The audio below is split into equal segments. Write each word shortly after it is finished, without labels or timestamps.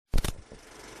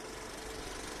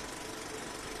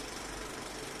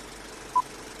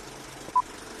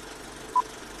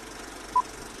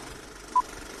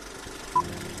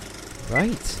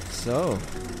Right, so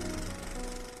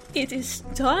It is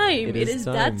time. It It is is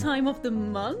time. that time of the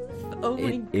month. Oh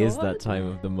my god. it is that time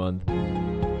of the month.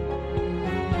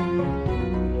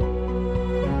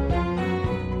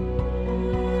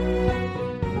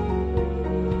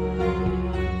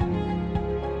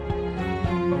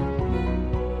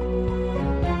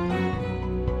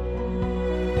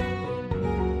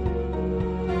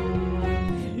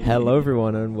 Hello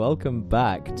everyone and welcome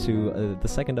back to the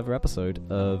second ever episode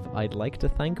of I'd Like to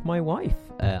Thank My Wife.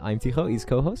 I'm Ticho, he's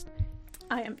co-host.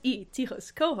 I am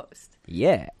Ticho's co-host.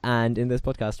 Yeah, and in this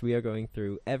podcast we are going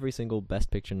through every single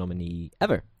Best Picture nominee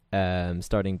ever,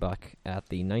 starting back at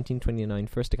the 1929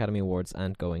 First Academy Awards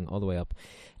and going all the way up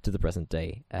to the present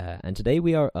day. And today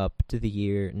we are up to the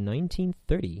year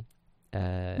 1930,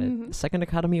 Second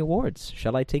Academy Awards.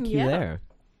 Shall I take you there?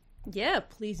 Yeah,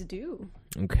 please do.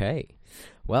 Okay.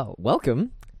 Well,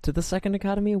 welcome to the Second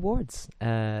Academy Awards.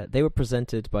 They were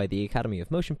presented by the Academy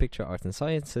of Motion Picture Arts and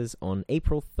Sciences on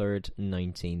April 3rd,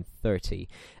 1930,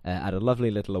 at a lovely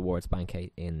little awards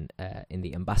banquet in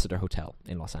the Ambassador Hotel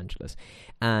in Los Angeles.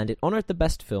 And it honored the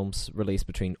best films released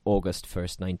between August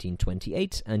 1st,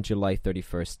 1928 and July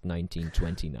 31st,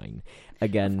 1929.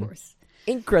 Again, Of course.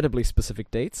 incredibly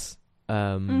specific dates.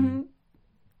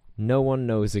 No one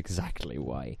knows exactly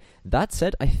why. That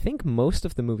said, I think most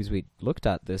of the movies we looked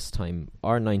at this time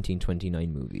are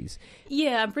 1929 movies.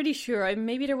 Yeah, I'm pretty sure.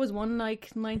 Maybe there was one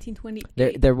like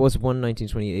 1928. There was one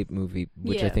 1928 movie,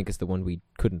 which I Yeah. think is the one we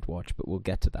couldn't watch, but we'll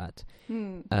get to that.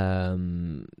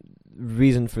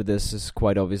 Reason for this is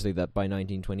quite obviously that by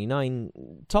 1929,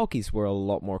 talkies were a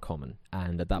lot more common,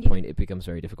 and at that point it becomes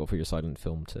very difficult for your silent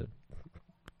film to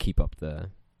keep up the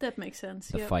That makes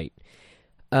sense. fight.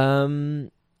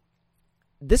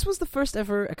 This was the first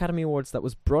ever Academy Awards that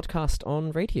was broadcast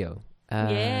on radio.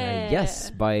 Yes,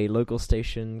 by local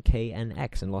station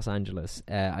KNX in Los Angeles.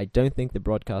 I don't think the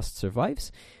broadcast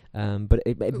survives, but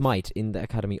it might in the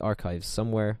Academy archives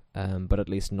somewhere, but at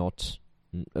least not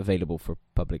available for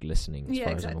public listening as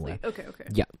far as I'm aware. Okay.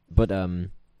 Yeah, but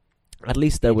at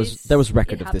least there was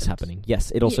record of this happening.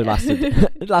 Yes, it also lasted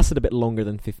it lasted a bit longer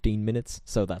than 15 minutes,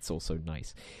 so that's also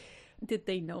nice. Did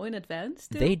they know in advance?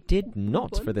 They did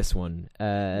not for this one.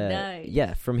 Nice.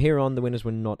 Yeah, from here on, the winners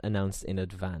were not announced in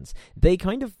advance. They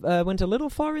kind of went a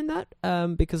little far in that,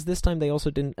 because this time they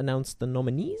also didn't announce the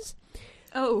nominees.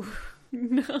 Oh,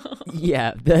 no.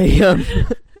 Yeah, they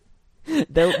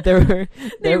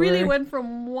They really went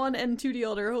from one end to the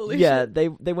other. Holy shit. they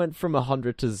went from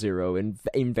 100 to 0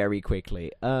 in very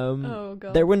quickly. Oh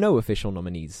god. There were no official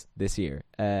nominees this year.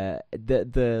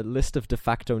 The list of de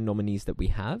facto nominees that we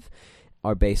have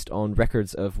are based on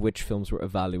records of which films were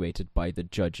evaluated by the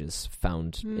judges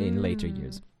found in later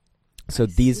years. So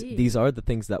these are the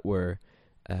things that were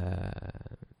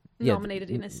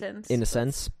nominated in a sense. In a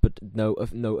sense, but no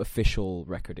official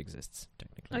record exists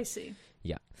technically. I see.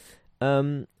 Yeah.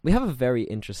 We have a very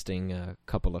interesting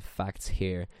couple of facts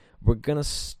here. We're gonna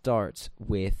start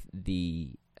with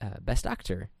the Best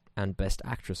Actor and Best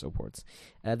Actress awards.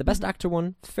 The Best Actor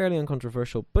one, fairly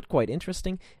uncontroversial, but quite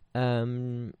interesting. A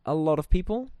lot of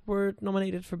people were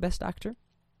nominated for Best Actor.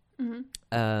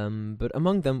 But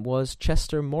among them was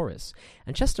Chester Morris.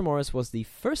 And Chester Morris was the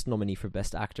first nominee for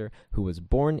Best Actor who was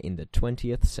born in the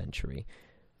 20th century.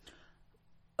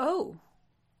 Oh.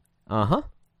 Uh-huh.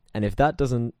 And if that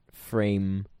doesn't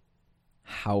frame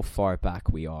how far back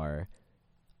we are,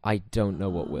 I don't know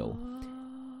what will.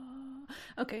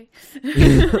 Okay.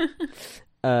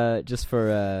 Just for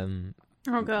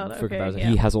oh god, for okay. comparison, Yeah.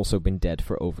 he has also been dead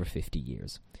for over 50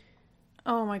 years.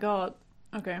 Oh my god.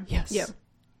 Okay. Yes. Yeah.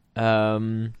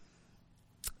 Then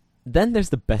there's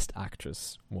the Best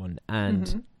Actress one,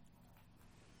 and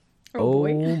Oh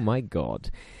boy. my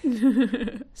god.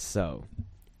 So,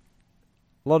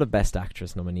 a lot of Best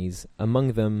Actress nominees,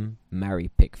 among them Mary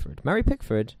Pickford. Mary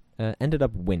Pickford ended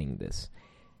up winning this.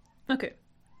 Okay.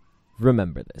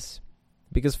 Remember this.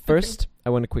 Because first, I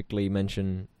want to quickly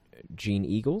mention Jean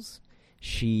Eagles.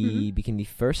 She became the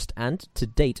first and, to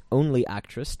date, only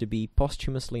actress to be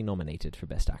posthumously nominated for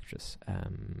Best Actress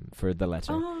for The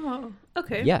Letter. Oh,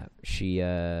 okay. Yeah, she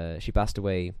passed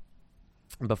away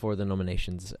before the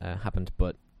nominations happened,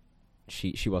 but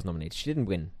she was nominated. She didn't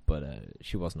win, but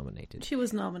she was nominated. She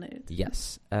was nominated.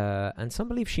 Yes, and some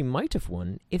believe she might have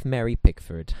won if Mary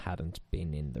Pickford hadn't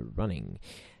been in the running.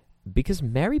 Because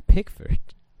Mary Pickford,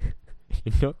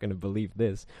 you're not going to believe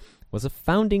this, was a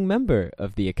founding member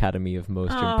of the Academy of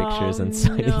Motion Pictures and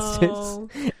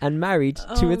Sciences and married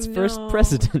to its first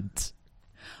president.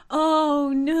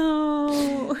 Oh,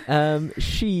 no.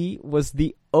 She was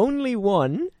the only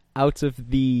one out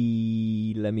of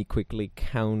the, let me quickly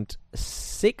count,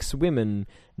 6 women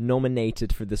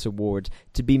nominated for this award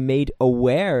to be made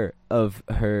aware of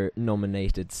her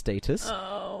nominated status,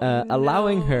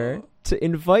 allowing her to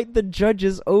invite the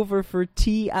judges over for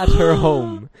tea at her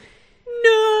home.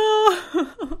 No!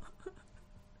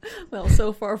 Well,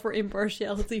 so far for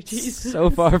impartiality, Jesus. So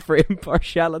far for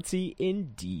impartiality,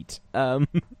 indeed.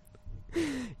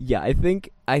 Yeah, I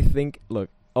think, look,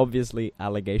 obviously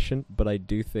allegation, but I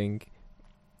do think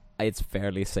it's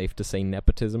fairly safe to say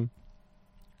nepotism.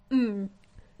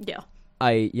 Yeah.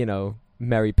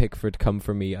 Mary Pickford come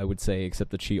for me, I would say,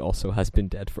 except that she also has been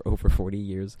dead for over 40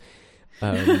 years.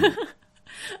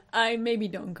 I maybe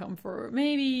don't come for her.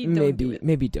 Maybe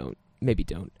don't.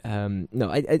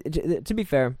 No, I to be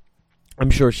fair, I'm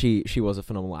sure she was a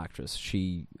phenomenal actress.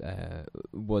 She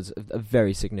was a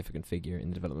very significant figure in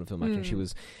the development of film acting. She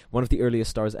was one of the earliest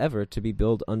stars ever to be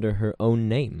billed under her own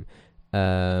name.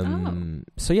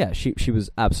 So yeah, she was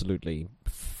absolutely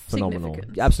phenomenal,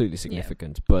 absolutely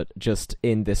significant. Yeah. But just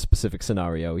in this specific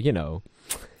scenario, something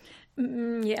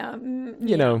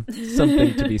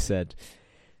to be said.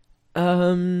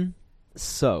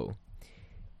 So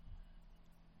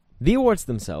the awards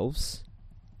themselves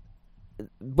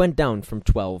went down from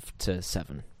 12 to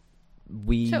 7.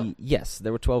 Yes,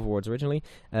 there were 12 awards originally.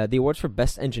 The awards for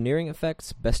Best Engineering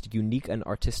Effects, Best Unique and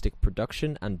Artistic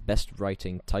Production, and Best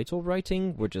Writing Title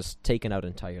Writing were just taken out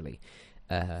entirely.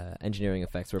 Engineering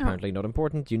effects were apparently not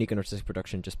important. Unique and Artistic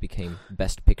Production just became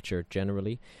Best Picture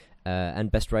generally.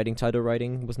 And Best Writing Title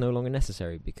Writing was no longer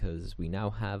necessary because we now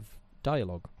have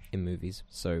dialogue in movies.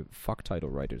 So fuck title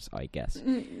writers, I guess.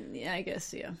 Yeah, I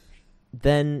guess, yeah.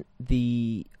 Then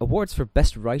the awards for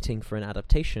Best Writing for an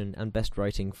Adaptation and Best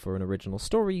Writing for an Original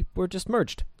Story were just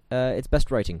merged. It's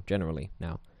Best Writing, generally,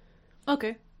 now.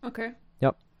 Okay.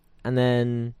 Yep. And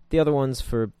then the other ones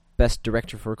for Best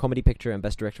Director for a Comedy Picture and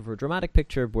Best Director for a Dramatic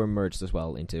Picture were merged as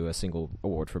well into a single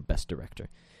award for Best Director.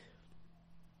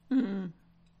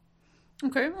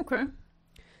 Okay.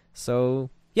 So,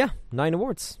 yeah, 9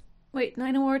 awards. Wait,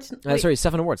 9 awards? Sorry,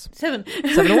 7 awards. 7.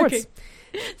 7 awards. Okay.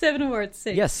 7 awards.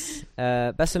 6. Yes.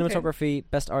 Best Cinematography,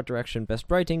 Best Art Direction, Best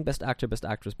Writing, Best Actor, Best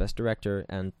Actress, Best Director,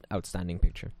 and Outstanding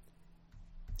Picture.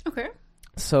 Okay.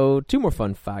 So, 2 more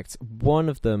fun facts. One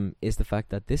of them is the fact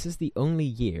that this is the only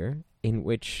year in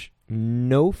which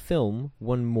no film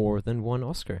won more than 1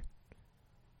 Oscar.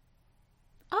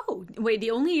 Oh, wait,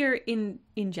 the only year in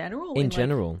general? In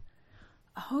general.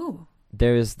 Oh.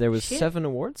 There was 7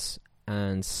 awards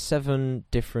and 7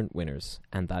 different winners,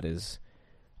 and that is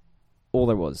all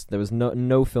there was. There was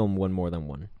no film won more than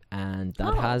 1, and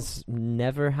that has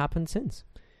never happened since.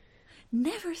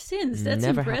 Never since. That's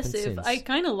impressive. I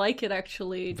kind of like it,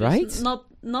 actually. Just right?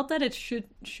 Not that it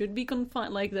should be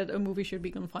confined, like that a movie should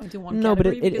be confined to one category. No, but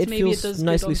it maybe feels it does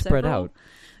nicely spread out.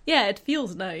 Yeah, it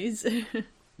feels nice.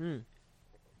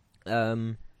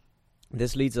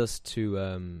 This leads us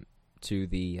to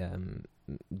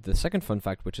the second fun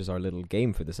fact, which is our little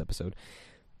game for this episode.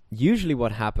 Usually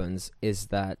what happens is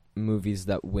that movies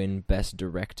that win Best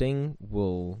Directing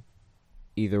will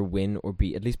either win or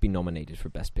at least be nominated for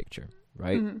Best Picture,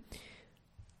 right? Mm-hmm.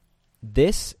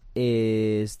 This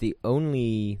is the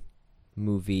only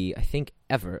movie, I think,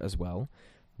 ever as well,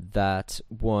 that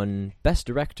won Best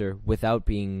Director without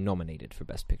being nominated for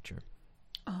Best Picture.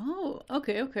 Oh,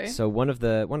 okay. So one of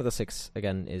the 6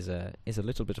 again is a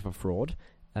little bit of a fraud.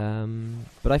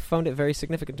 But I found it very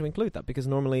significant to include that because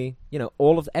normally,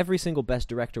 every single Best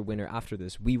Director winner after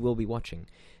this we will be watching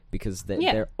because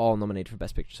they're all nominated for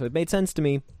Best Picture. So it made sense to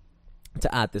me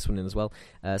to add this one in as well.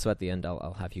 So at the end,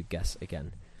 I'll have you guess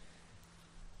again.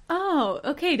 Oh,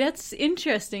 okay, that's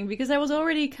interesting because I was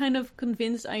already kind of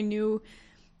convinced I knew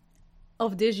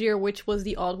of this year which was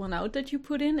the odd one out that you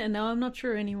put in, and now I'm not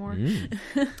sure anymore.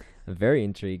 I'm very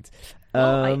intrigued.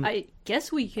 Well, I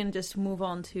guess we can just move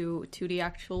on to the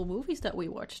actual movies that we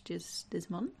watched this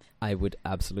month. I would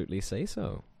absolutely say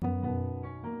so.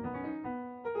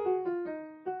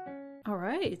 All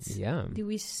right. Yeah. Do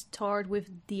we start with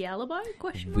The Alibi?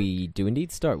 We do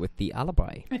indeed start with The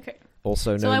Alibi. Okay.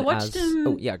 Also known as...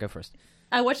 Oh, yeah, go first.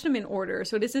 I watched them in order,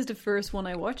 so this is the first one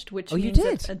I watched, which means you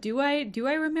did? That, do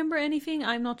I remember anything?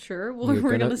 I'm not sure.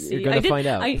 We're gonna see. You're gonna find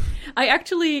out. I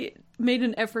actually made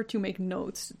an effort to make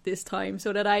notes this time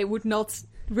so that I would not,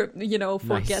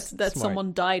 forget that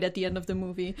someone died at the end of the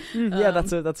movie. Yeah,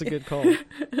 that's a good call.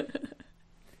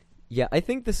 Yeah, I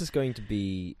think this is going to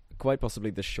be quite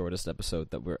possibly the shortest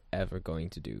episode that we're ever going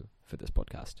to do for this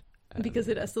podcast. Because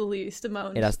it has the least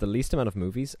amount. It has the least amount of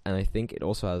movies, and I think it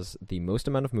also has the most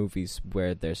amount of movies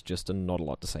where there's just not a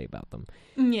lot to say about them.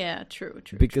 Yeah, true.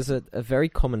 Because a very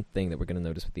common thing that we're going to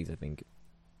notice with these, I think,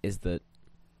 is that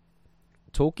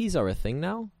talkies are a thing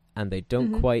now, and they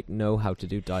don't quite know how to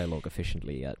do dialogue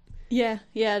efficiently yet. Yeah,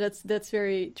 that's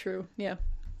very true. Yeah.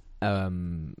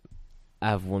 I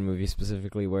have one movie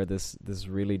specifically where this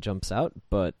really jumps out,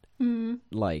 but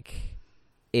like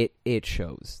it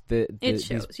shows. It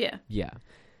shows, yeah. Yeah.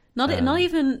 Not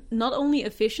only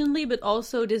efficiently, but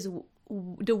also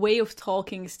the way of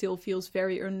talking still feels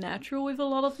very unnatural with a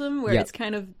lot of them, where it's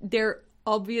kind of, they're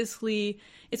obviously,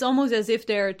 it's almost as if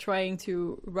they're trying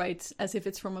to write as if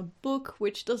it's from a book,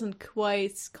 which doesn't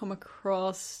quite come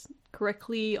across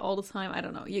correctly all the time. I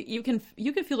don't know. You can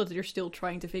feel that they're still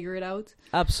trying to figure it out.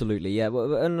 Absolutely, yeah.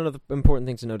 Well, another important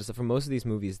thing to notice that for most of these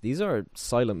movies, these are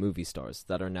silent movie stars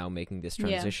that are now making this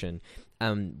transition.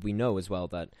 We know as well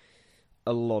that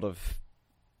a lot of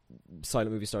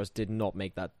silent movie stars did not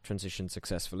make that transition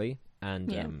successfully,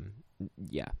 and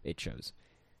it shows.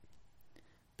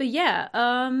 But yeah,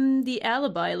 the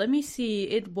alibi, let me see,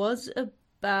 it was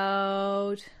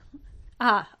about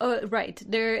right,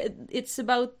 it's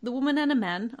about the woman and a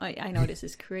man. I know this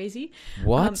is crazy.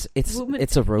 What?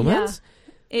 It's a romance?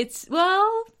 Yeah. It's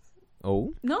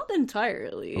not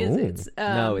entirely, is it?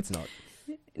 No, it's not.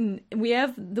 We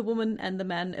have the woman and the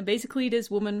man, and basically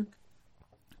this woman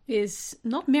is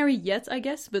not married yet, I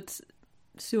guess, but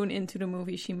soon into the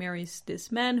movie she marries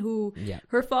this man who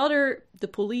her father, the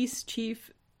police chief,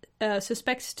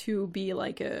 suspects to be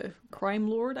like a crime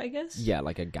lord, I guess. Yeah,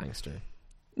 like a gangster.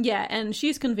 Yeah, and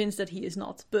she's convinced that he is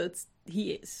not, but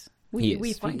he is.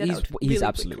 We find that out He's really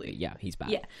absolutely quickly. Yeah, he's bad.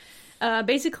 Yeah.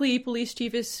 Basically, police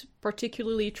chief is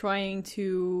particularly trying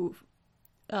to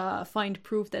find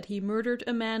proof that he murdered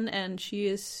a man, and she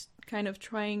is kind of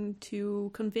trying to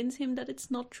convince him that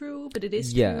it's not true, but it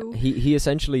is true. Yeah, he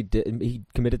essentially he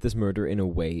committed this murder in a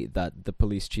way that the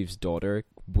police chief's daughter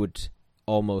would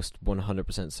almost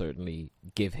 100% certainly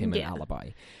give him an alibi.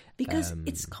 Because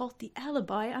it's called The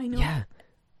Alibi, I know. Yeah.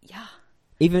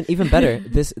 Even better,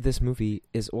 this movie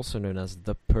is also known as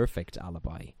The Perfect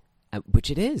Alibi, which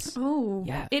it is. Oh.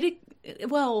 Yeah.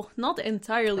 Well, not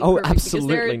entirely perfect. Oh,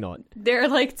 absolutely not. They're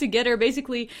like together,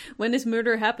 basically, when this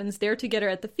murder happens, they're together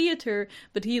at the theater,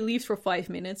 but he leaves for 5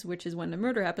 minutes, which is when the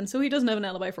murder happens, so he doesn't have an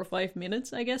alibi for 5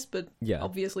 minutes, I guess, but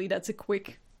obviously that's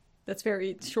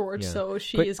very short, so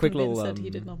she is convinced that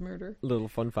he did not murder. Little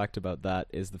fun fact about that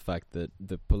is the fact that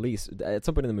the police, at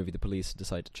some point in the movie, the police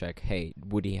decide to check, hey,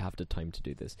 would he have the time to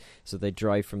do this? So they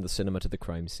drive from the cinema to the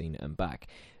crime scene and back.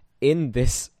 In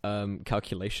this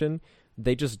calculation,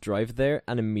 they just drive there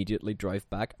and immediately drive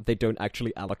back. They don't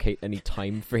actually allocate any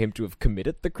time for him to have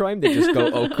committed the crime. They just go,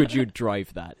 oh, could you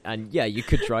drive that? And yeah, you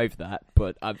could drive that,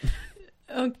 but...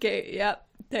 Okay, yeah,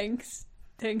 thanks,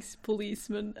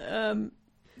 policeman.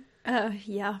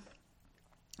 Yeah.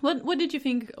 What did you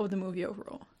think of the movie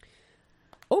overall?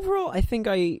 Overall, I think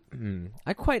I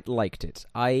quite liked it.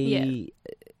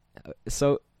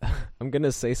 So I'm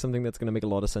gonna say something that's gonna make a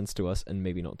lot of sense to us and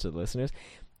maybe not to the listeners.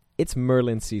 It's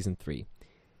Merlin season 3,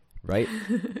 right?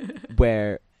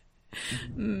 Where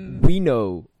we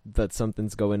know that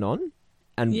something's going on,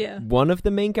 and one of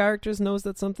the main characters knows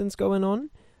that something's going on,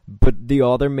 but the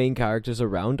other main characters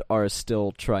around are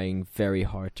still trying very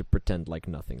hard to pretend like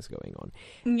nothing's going on.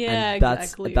 Yeah, and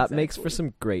exactly. That makes for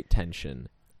some great tension.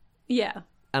 Yeah.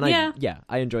 And I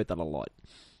enjoyed that a lot.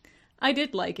 I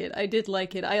did like it.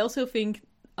 I also think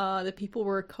the people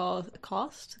were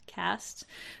cast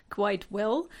quite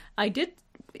well.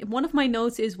 One of my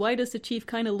notes is, why does the chief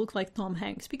kind of look like Tom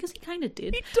Hanks? Because he kind of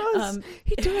did. He does.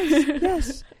 He does.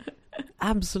 Yes.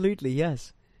 Absolutely,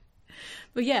 yes.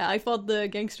 But yeah, I thought the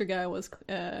gangster guy was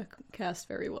cast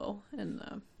very well,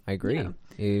 and I agree. Yeah.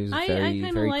 He was very,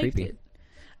 very creepy. It.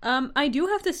 I do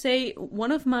have to say,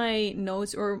 one of my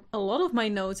notes, or a lot of my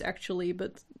notes actually,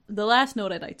 but the last note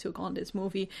that I took on this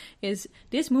movie is,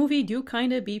 this movie do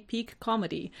kind of be peak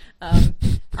comedy.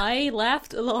 I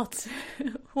laughed a lot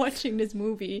watching this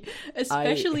movie,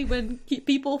 especially when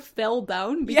people fell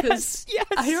down, because yes.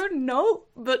 I don't know,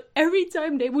 but every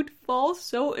time they would fall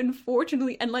so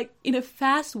unfortunately and like in a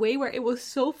fast way where it was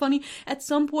so funny. At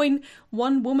some point,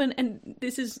 one woman, and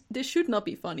this should not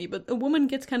be funny, but a woman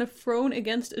gets kind of thrown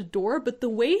against a door, but the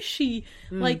way she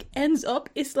like ends up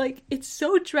is like, it's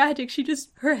so tragic.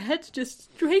 Her head's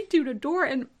just straight to the door,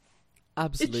 and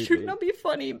absolutely. It should not be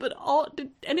funny, but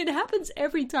and it happens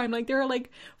every time. Like, there are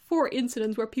like 4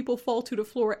 incidents where people fall to the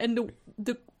floor, and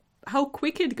the how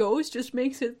quick it goes just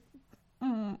makes it.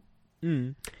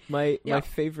 My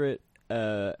favorite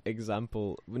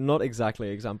example, not exactly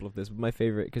an example of this, but my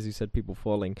favorite, because you said people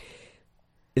falling.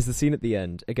 is the scene at the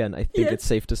end. Again, I think it's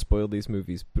safe to spoil these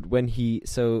movies, but when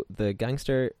the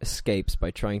gangster escapes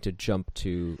by trying to jump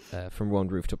from one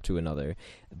rooftop to another,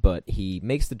 but he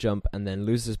makes the jump and then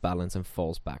loses balance and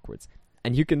falls backwards.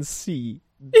 And you can see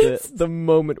the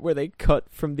moment where they cut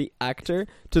from the actor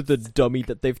to the dummy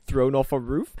that they've thrown off a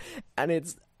roof, and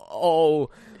it's so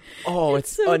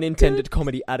unintended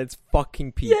comedy at its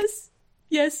fucking peak.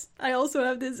 Yes, I also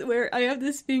have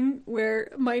this thing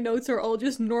where my notes are all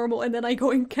just normal, and then I go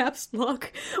in caps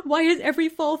lock. Why is every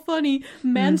fall funny?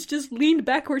 Man's just leaned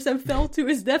backwards and fell to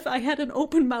his death. I had an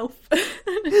open mouth.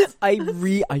 I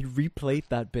replayed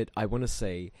that bit, I want to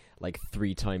say, like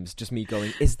 3 times, just me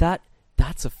going,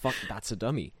 that's a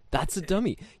dummy. That's a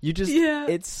dummy. You just,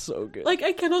 it's so good. Like,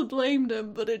 I cannot blame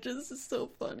them, but it just is so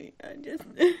funny.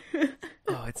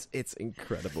 It's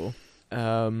incredible.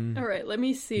 All right, let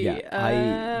me see.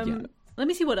 Let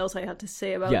me see what else I had to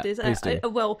say about this.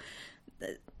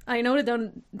 I noted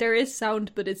down there is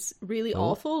sound, but it's really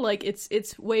awful. Like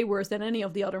it's way worse than any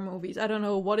of the other movies. I don't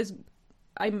know what is.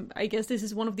 I guess this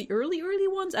is one of the early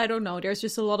ones. I don't know. There's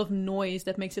just a lot of noise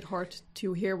that makes it hard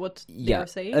to hear what they're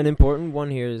saying. An important one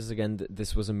here is again that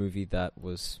this was a movie that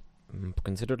was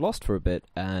considered lost for a bit.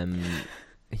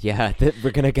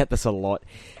 We're gonna get this a lot.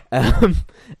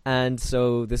 And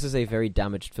so this is a very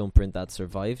damaged film print that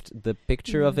survived. The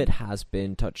picture of it has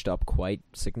been touched up quite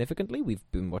significantly. We've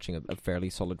been watching a fairly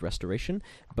solid restoration,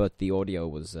 but the audio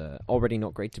was already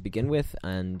not great to begin with,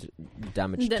 and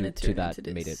damage to that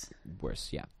made it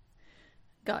worse. Yeah.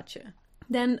 Gotcha.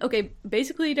 Then, okay,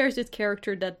 basically there's this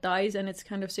character that dies, and it's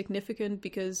kind of significant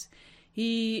because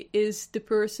he is the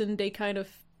person they kind of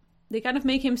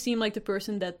make him seem like the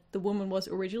person that the woman was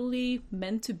originally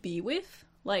meant to be with.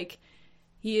 Like,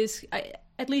 he is...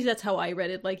 at least that's how I read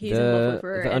it. Like, he's in love with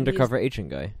her. The undercover agent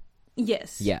guy?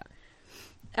 Yes. Yeah.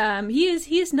 He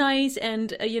is nice,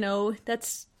 and,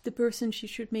 that's the person she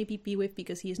should maybe be with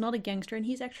because he is not a gangster, and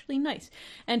he's actually nice.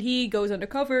 And he goes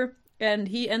undercover, and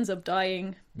he ends up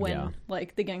dying when,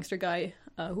 the gangster guy...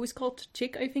 who is called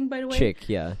Chick, I think, by the way?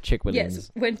 Chick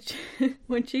Williams. Yes,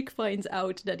 when Chick finds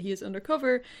out that he is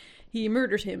undercover, he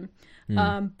murders him.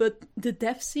 But the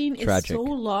death scene is so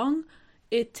long,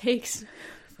 it takes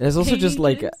There's also just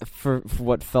like, for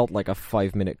what felt like a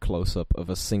 5-minute close-up of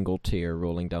a single tear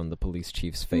rolling down the police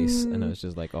chief's face, and I was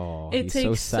just like, oh, he's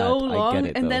so sad. So long, I get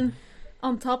it, and though. then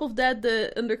on top of that,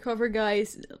 the undercover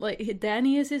guy's, like,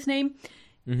 Danny is his name,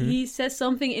 he says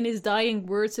something in his dying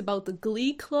words about the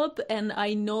Glee Club, and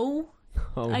I know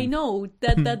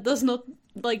that does not,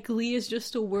 like, Glee is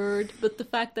just a word, but the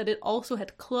fact that it also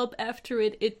had club after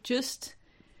it, it just,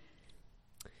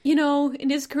 in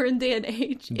this current day and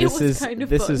age, it was kind of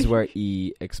This funny. is where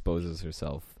E exposes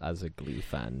herself as a Glee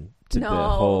fan to the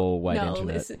whole wide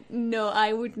internet. Listen,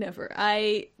 I would never.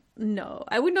 I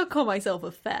would not call myself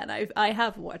a fan. I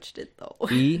have watched it though.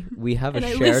 We have a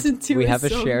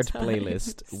shared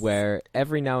playlist where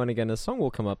every now and again a song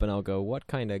will come up and I'll go, what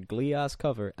kind of Glee ass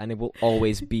cover? And it will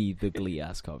always be the Glee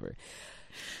ass cover.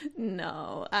 And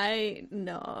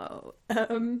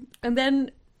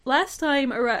then last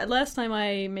time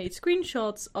I made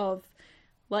screenshots of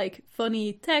like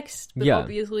funny text, but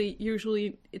obviously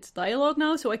usually it's dialogue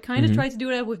now, so I kind of try to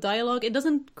do that with dialogue. It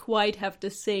doesn't quite have the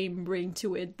same ring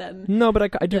to it than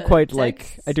but I do quite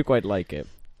like it.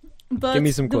 But give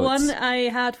me some quotes. The one I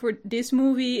had for this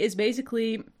movie is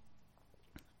basically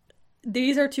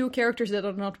these are two characters that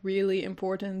are not really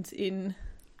important in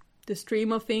the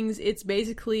stream of things. It's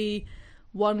basically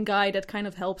one guy that kind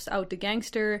of helps out the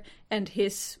gangster and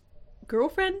his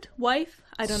girlfriend, wife,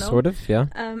 I don't know. Sort of,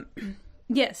 yeah.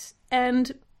 Yes,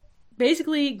 and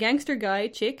basically gangster guy,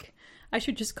 Chick, I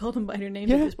should just call them by their names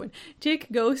at this point. Chick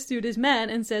goes to this man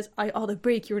and says, I ought to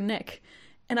break your neck.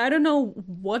 And I don't know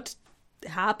what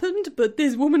happened, but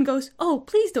this woman goes, oh,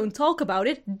 please don't talk about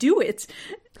it, do it.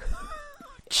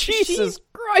 Jesus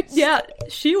Christ! Yeah,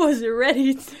 she was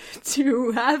ready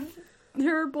to have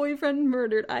her boyfriend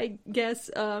murdered, I guess.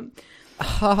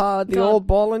 Haha, the old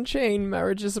ball and chain,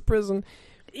 marriage is a prison.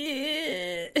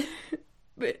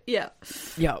 But yeah.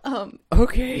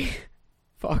 Okay.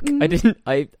 Fuck.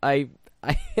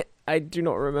 I do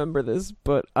not remember this,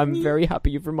 but I'm very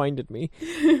happy you've reminded me.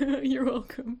 You're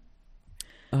welcome.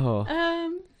 Oh.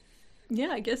 Yeah,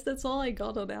 I guess that's all I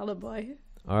got on Alibi.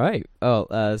 All right.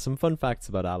 Oh, some fun facts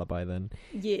about Alibi then.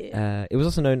 Yeah. It was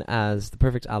also known as The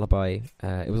Perfect Alibi.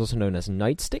 It was also known as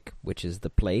Nightstick, which is the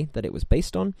play that it was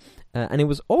based on. And it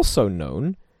was also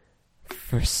known,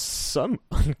 for some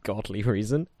ungodly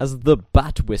reason, as The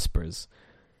Bat Whispers.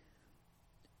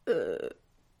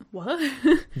 What?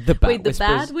 The Bat Wait, Whispers. the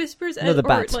Bat Whispers? No, the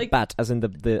bat. Bat, as in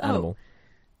the animal.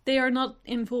 They are not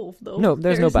involved, though. No,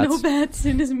 there's no bats. no bats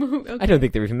in this movie. Okay. I don't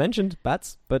think they've even mentioned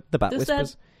bats, but the bat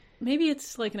whispers. Maybe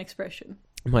it's like an expression.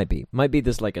 Might be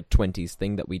this like a 20s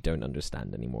thing that we don't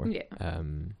understand anymore. Yeah.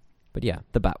 But yeah,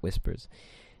 the bat whispers.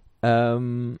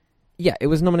 Yeah, it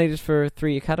was nominated for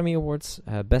 3 Academy Awards: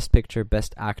 Best Picture,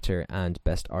 Best Actor, and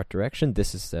Best Art Direction.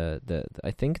 This is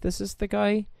I think this is the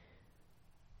guy.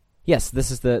 Yes, this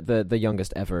is the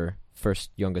youngest ever, first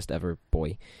youngest ever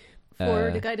boy.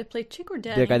 For the guy that played Chick or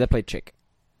Danny? The guy that played Chick.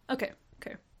 Okay.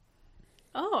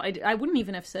 Oh, I wouldn't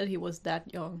even have said he was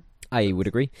that young. I would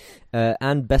agree.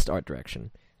 And Best Art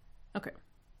Direction. Okay.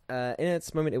 In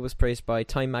its moment, it was praised by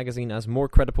Time magazine as more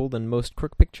credible than most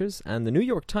crook pictures, and the New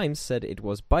York Times said it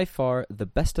was by far the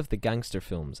best of the gangster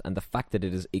films, and the fact that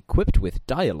it is equipped with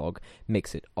dialogue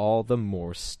makes it all the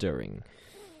more stirring.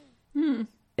 In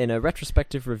a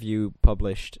retrospective review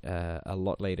published a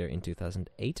lot later in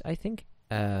 2008, I think,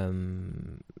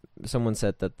 someone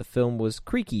said that the film was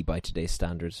creaky by today's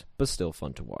standards, but still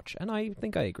fun to watch, and I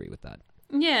think I agree with that.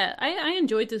 Yeah, I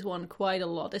enjoyed this one quite a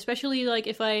lot, especially like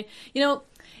if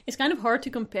it's kind of hard to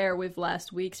compare with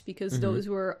last week's because those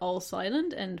were all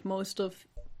silent, and most of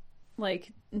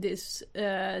like this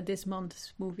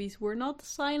month's movies were not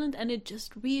silent, and it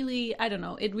just really, I don't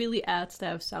know, it really adds to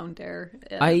have sound there.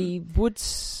 I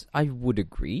would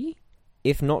agree,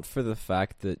 if not for the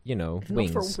fact that, wings. Not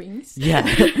for wings. Yeah.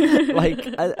 Like,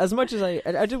 as much as I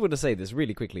did want to say this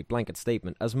really quickly, blanket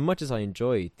statement, as much as I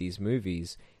enjoy these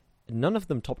movies, none of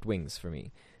them topped Wings for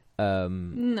me.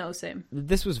 No, same.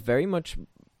 This was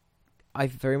I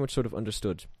very much sort of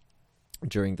understood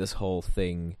during this whole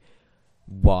thing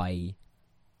why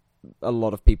a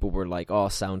lot of people were like, oh,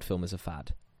 sound film is a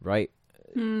fad, right?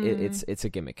 It's a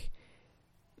gimmick.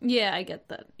 Yeah, I get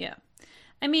that, yeah.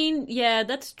 I mean, yeah,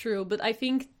 that's true, but I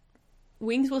think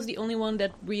Wings was the only one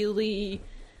that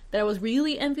I was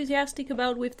really enthusiastic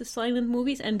about with the silent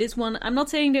movies, and this one, I'm not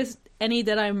saying there's any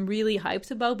that I'm really hyped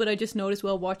about, but I just noticed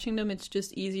while watching them, it's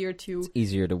just easier to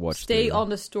watch. Stay on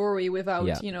the story without,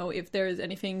 if there's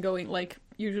anything going, like,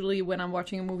 usually when I'm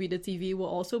watching a movie, the TV will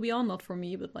also be on, not for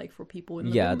me, but like for people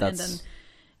in the room, and then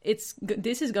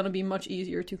this is gonna be much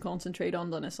easier to concentrate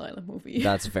on than a silent movie.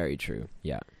 That's very true,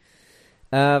 yeah.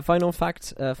 Fun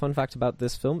fact about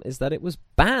this film is that it was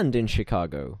banned in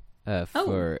Chicago.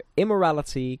 For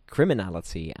Immorality,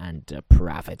 Criminality, and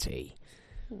Depravity.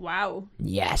 Wow.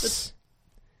 Yes.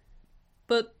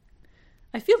 But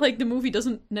I feel like the movie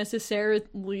doesn't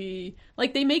necessarily,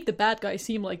 like, they make the bad guy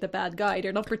seem like the bad guy.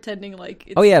 They're not pretending like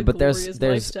it's but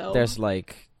there's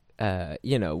like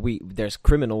there's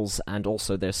criminals, and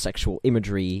also there's sexual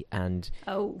imagery, and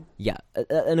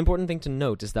an important thing to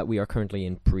note is that we are currently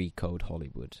in pre-code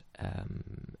Hollywood.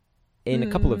 In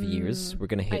a couple of years, we're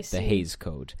going to hit the Hays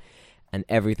Code, and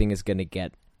everything is going to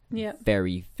get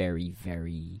very, very,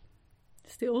 very...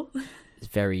 Still?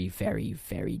 Very, very,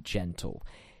 very gentle.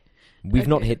 We've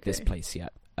not hit this place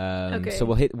yet. So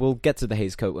we'll get to the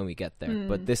Hays Code when we get there.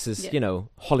 But this is,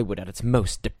 Hollywood at its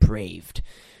most depraved.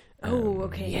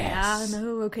 Yes.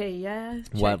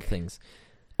 Wild things.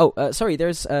 Oh, sorry,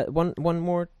 there's one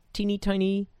more teeny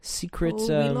tiny secret. We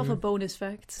love a bonus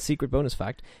fact. Secret bonus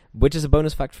fact, which is a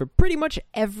bonus fact for pretty much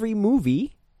every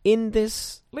movie in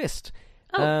this list.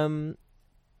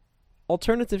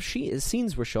 Alternative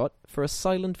scenes were shot for a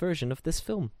silent version of this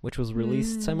film, which was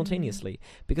released simultaneously,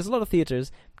 because a lot of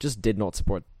theaters just did not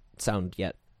support sound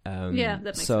yet. That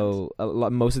makes sense. So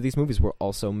most of these movies were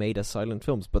also made as silent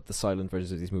films, but the silent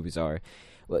versions of these movies are,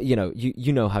 well, you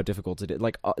know how difficult it is.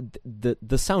 Like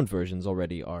the sound versions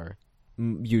already are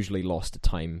usually lost to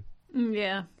time.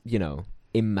 Yeah.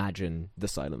 Imagine the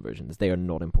silent versions. They are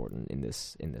not important in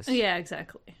this. Yeah,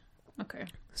 exactly. Okay.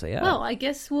 So yeah. Well, I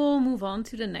guess we'll move on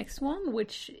to the next one,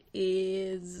 which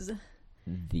is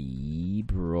the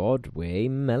Broadway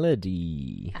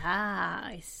Melody.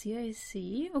 I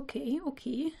see. Okay.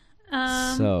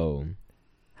 So,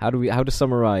 how to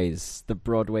summarize the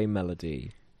Broadway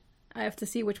Melody? I have to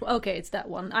see which one. Okay, it's that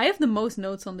one. I have the most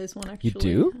notes on this one, actually. You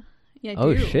do? Yeah, I do.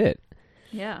 Oh, shit.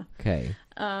 Yeah. Okay.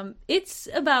 It's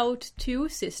about two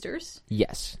sisters.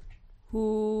 Yes.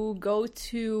 Who go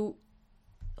to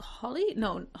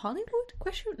Hollywood?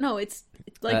 Question? No, it's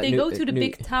like they go to the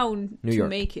big town to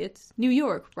make it. New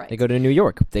York, right. They go to New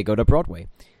York. They go to Broadway.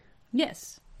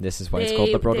 Yes. This is why it's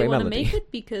called the Broadway Melody. They want to make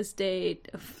it because they...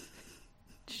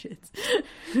 Shit.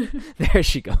 There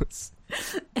she goes.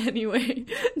 Anyway,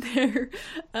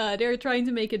 they're trying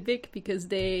to make it big because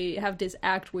they have this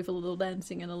act with a little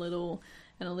dancing and a little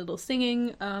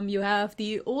singing. You have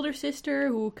the older sister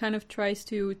who kind of tries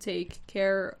to take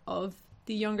care of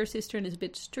the younger sister and is a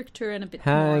bit stricter and a bit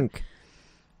Hank.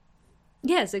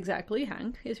 Yes, exactly.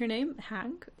 Hank is her name.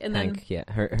 Hank. And Hank, then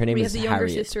her name we is have the younger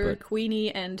Harriet, sister, but...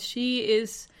 Queenie, and she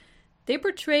is... They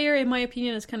portray her, in my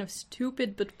opinion, as kind of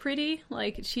stupid but pretty.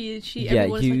 Like,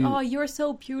 everyone's like, oh, you're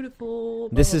so beautiful,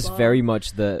 blah, This blah, is blah. very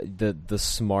much the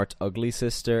smart, ugly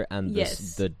sister and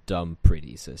the dumb,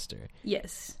 pretty sister.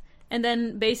 Yes. And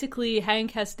then, basically,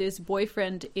 Hank has this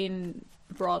boyfriend in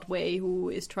Broadway who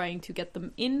is trying to get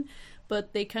them in,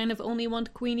 but they kind of only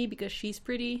want Queenie because she's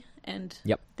pretty, and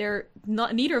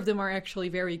neither of them are actually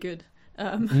very good.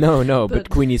 No, but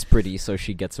Queenie's pretty, so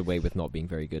she gets away with not being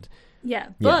very good. Yeah,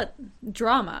 but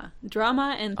drama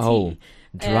and tea. Oh,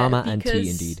 drama and tea,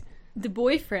 indeed. The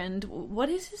boyfriend, what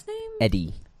is his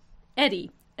name?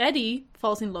 Eddie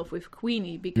falls in love with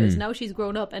Queenie because now she's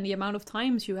grown up, and the amount of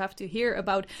times you have to hear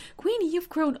about Queenie, you've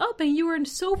grown up and you are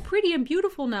so pretty and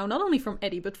beautiful now, not only from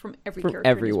Eddie but from character.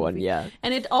 Everyone, yeah.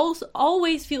 And it also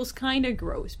always feels kind of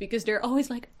gross because they're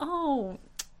always like, oh,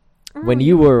 when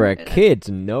you were a kid,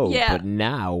 no, but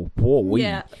now, whoa,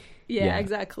 Yeah,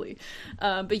 exactly.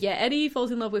 But yeah, Eddie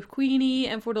falls in love with Queenie,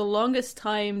 and for the longest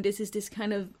time, this is this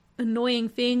kind of annoying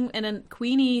thing. And then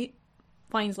Queenie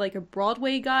finds like a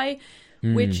Broadway guy,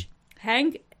 which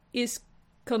Hank is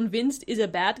convinced is a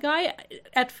bad guy.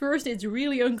 At first, it's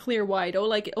really unclear why, though.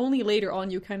 Like, only later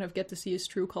on you kind of get to see his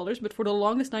true colors. But for the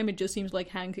longest time, it just seems like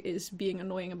Hank is being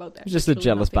annoying about that. Just a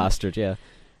jealous bastard, yeah.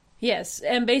 Yes,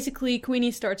 and basically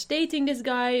Queenie starts dating this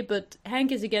guy, but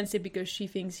Hank is against it because she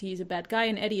thinks he's a bad guy,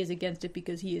 and Eddie is against it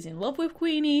because he is in love with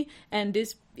Queenie, and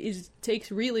this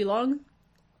takes really long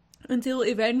until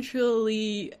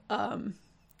eventually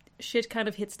shit kind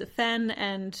of hits the fan,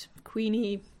 and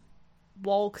Queenie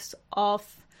walks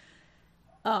off,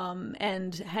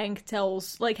 and Hank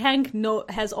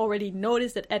has already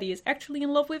noticed that Eddie is actually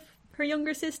in love with her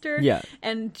younger sister,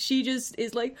 and she just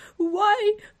is like,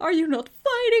 why are you not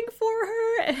fighting for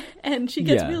her? And she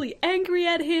gets really angry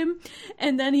at him,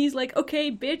 and then he's like, okay,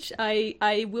 bitch,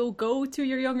 I will go to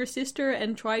your younger sister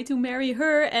and try to marry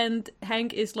her. And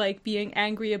Hank is like being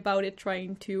angry about it,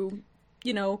 trying to,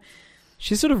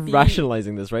 she's sort of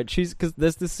rationalizing this, right? Because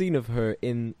there's this scene of her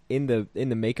in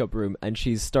the makeup room, and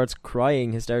she starts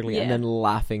crying hysterically and then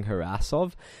laughing her ass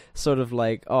off, sort of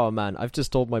like, oh man, I've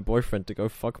just told my boyfriend to go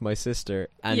fuck my sister,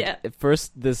 and at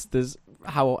first this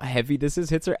how heavy this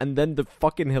hits her, and then the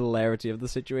fucking hilarity of the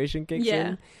situation kicks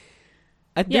in.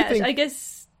 I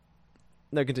guess.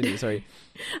 No, continue, sorry.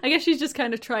 I guess she's just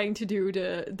kind of trying to do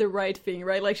the right thing,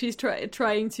 right? Like, she's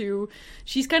trying to...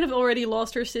 She's kind of already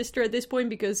lost her sister at this point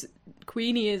because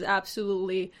Queenie is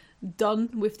absolutely done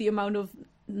with the amount of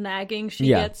nagging she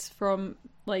gets from,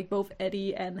 like, both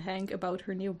Eddie and Hank about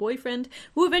her new boyfriend,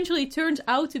 who eventually turns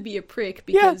out to be a prick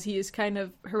because he is kind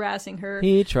of harassing her.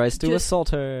 He tries to assault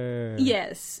her.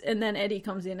 Yes, and then Eddie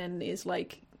comes in and is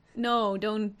like... No,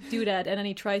 don't do that. And then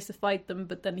he tries to fight them,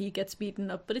 but then he gets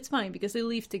beaten up. But it's fine because they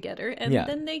leave together. And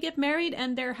then they get married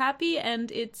and they're happy.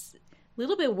 And it's a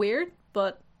little bit weird,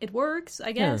 but it works,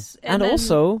 I guess. Yeah. And then...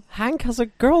 also, Hank has a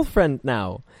girlfriend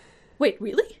now. Wait,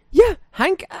 really? Yeah,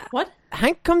 Hank... What?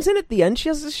 Hank comes in at the end.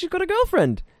 She's got a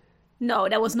girlfriend. No,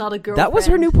 that was not a girlfriend. That was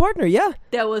her new partner, yeah.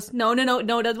 That was... No,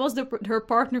 that was her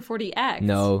partner for the act.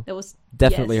 No. That was...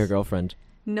 Definitely her girlfriend.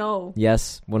 No.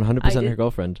 Yes, 100% her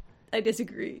girlfriend. I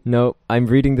disagree. No, I'm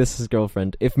reading this as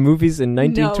girlfriend. If movies in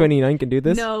 1929 can do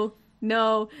this...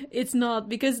 No, it's not.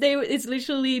 Because it's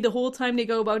literally the whole time they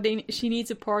go about she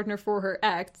needs a partner for her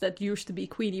act that used to be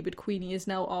Queenie, but Queenie is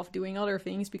now off doing other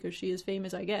things because she is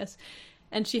famous, I guess.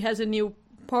 And she has a new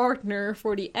partner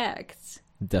for the act.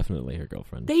 Definitely her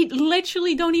girlfriend. They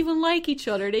literally don't even like each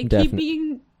other. They keep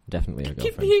being... Definitely her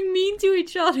girlfriend. Keep being mean to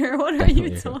each other. What Definitely are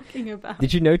you talking about?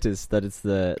 Did you notice that it's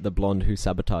the blonde who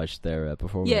sabotaged their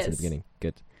performance in the beginning?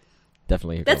 Good.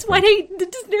 Definitely her That's girlfriend. why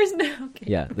there's no... Okay.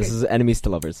 Yeah, this is enemies to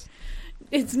lovers.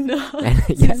 It's not.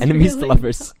 Enemies to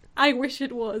lovers. I wish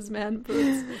it was, man. But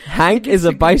Hank is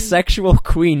a bisexual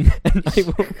queen, and I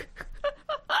will...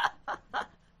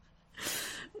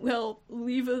 Well,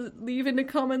 leave in the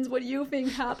comments what you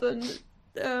think happened.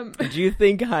 Do you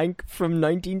think Hank from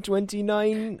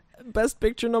 1929 Best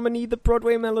Picture nominee The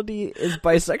Broadway Melody is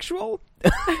bisexual?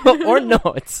 Or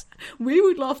not? We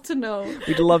would love to know.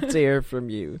 We'd love to hear from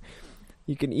you.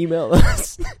 You can email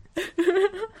us.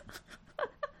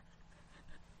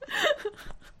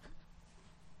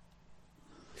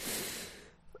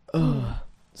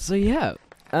 So yeah.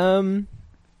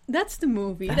 That's the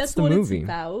movie. That's the what movie. It's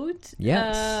about.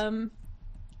 Yes.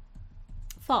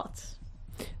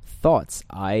 Thoughts?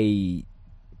 I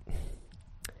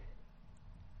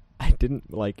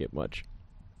didn't like it much.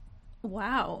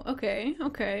 Wow. Okay.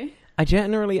 I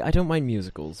don't mind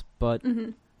musicals, but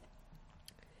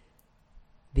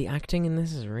the acting in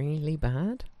this is really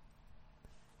bad.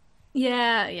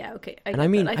 Yeah, okay. I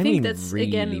think that's really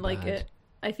again like bad.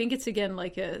 I think it's again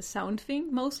like a sound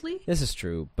thing mostly. This is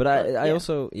true, but I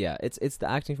also it's the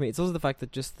acting for me. It's also the fact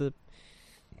that just the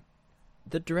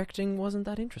directing wasn't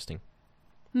that interesting.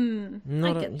 I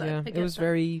get that. It was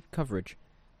very coverage.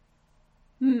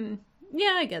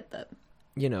 Yeah, I get that.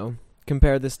 You know,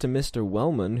 compare this to Mr.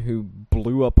 Wellman, who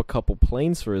blew up a couple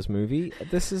planes for his movie.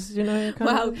 This is,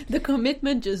 the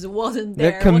commitment just wasn't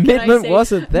there. The commitment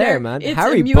wasn't there, man. It's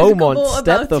Harry a musical Beaumont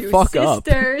stepped the fuck up.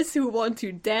 Sisters who want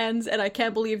to dance, and I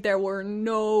can't believe there were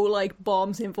no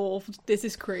bombs involved. This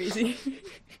is crazy.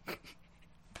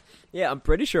 Yeah, I'm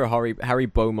pretty sure Harry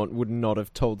Beaumont would not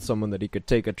have told someone that he could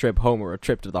take a trip home or a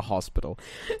trip to the hospital.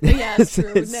 Yeah, it's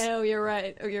true. No, you're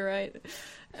right.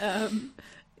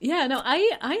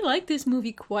 I like this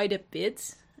movie quite a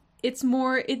bit. It's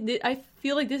more, I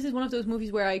feel like this is one of those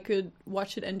movies where I could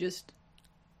watch it and just,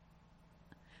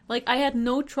 I had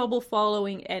no trouble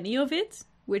following any of it,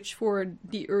 which for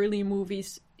the early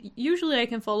movies, usually I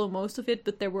can follow most of it,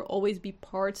 but there will always be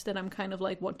parts that I'm kind of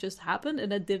like, what just happened?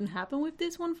 And that didn't happen with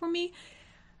this one for me.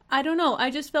 I don't know. I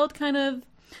just felt kind of,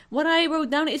 what I wrote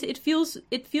down is it feels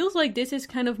like this is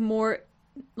kind of more,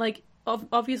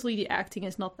 obviously the acting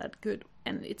is not that good,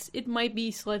 and it might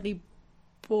be slightly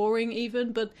boring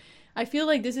even, but I feel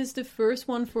like this is the first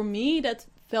one for me that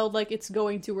felt like it's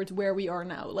going towards where we are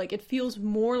now. Like, it feels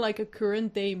more like a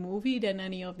current day movie than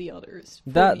any of the others.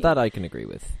 That I can agree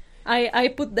with. I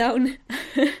put down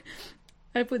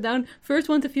first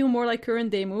one to feel more like current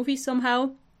day movie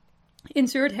somehow.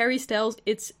 Insert Harry Styles.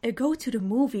 It's a go to the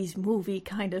movies movie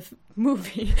kind of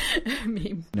movie.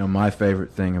 Meme. My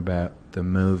favorite thing about the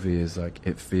movie is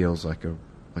it feels like a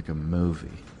movie.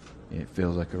 It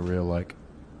feels like a real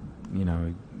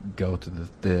go to the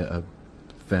theater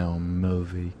film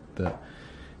movie that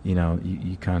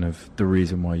you kind of the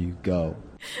reason why you go.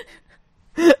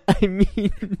 I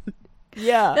mean,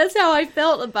 yeah, that's how I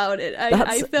felt about it.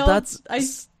 I felt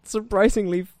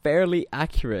surprisingly fairly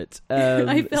accurate.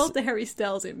 I felt the Harry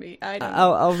Styles in me.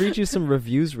 I'll read you some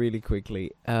reviews really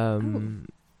quickly.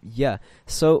 Yeah,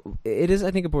 so it is,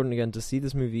 I think, important again to see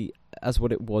this movie as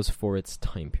what it was for its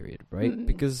time period, right?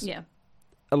 Because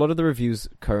a lot of the reviews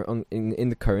in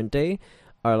the current day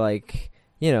are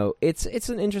it's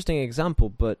an interesting example,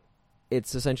 but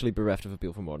it's essentially bereft of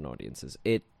appeal for modern audiences.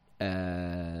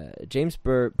 James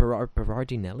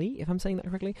Berardinelli, if I'm saying that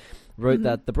correctly, wrote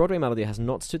that the Broadway melody has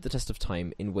not stood the test of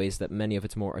time in ways that many of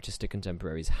its more artistic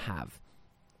contemporaries have.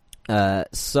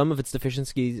 Some of its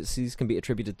deficiencies can be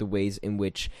attributed to ways in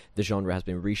which the genre has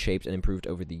been reshaped and improved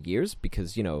over the years,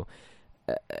 because,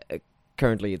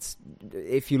 currently it's,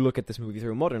 if you look at this movie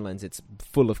through a modern lens, it's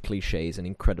full of cliches and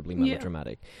incredibly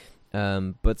melodramatic.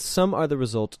 But some are the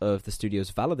result of the studio's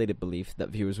validated belief that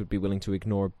viewers would be willing to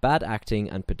ignore bad acting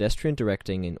and pedestrian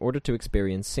directing in order to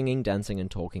experience singing, dancing,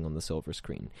 and talking on the silver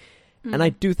screen. And I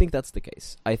do think that's the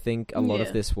case. I think a lot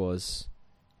of this was,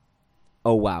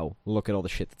 oh wow, look at all the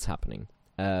shit that's happening.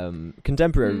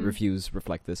 Contemporary reviews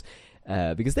reflect this,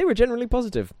 because they were generally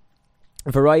positive.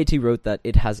 Variety wrote that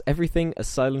it has everything a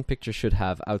silent picture should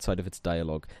have outside of its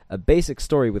dialogue. A basic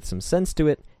story with some sense to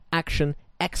it, action,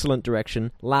 excellent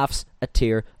direction, laughs, a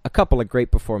tear, a couple of great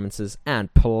performances,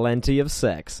 and plenty of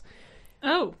sex.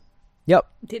 Oh. Yep.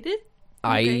 Did it?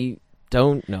 I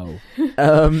don't know.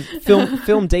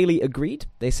 Film Daily agreed.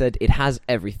 They said it has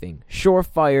everything.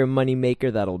 Surefire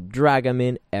moneymaker that'll drag 'em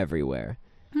in everywhere.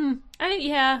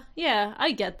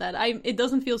 I get that. It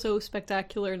doesn't feel so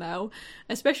spectacular now,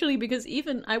 especially because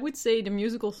even I would say the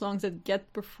musical songs that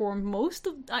get performed,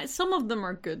 some of them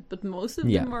are good, but most of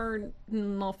them are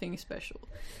nothing special.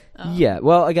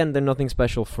 Well, again, they're nothing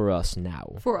special for us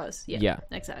now. For us, yeah.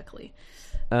 Exactly.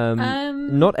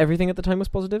 Not everything at the time was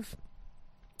positive.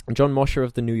 John Mosher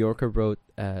of The New Yorker wrote,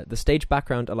 the stage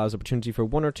background allows opportunity for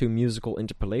one or two musical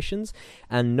interpolations,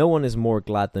 and no one is more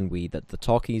glad than we that the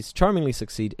talkies charmingly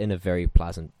succeed in a very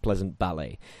pleasant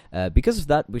ballet. Because of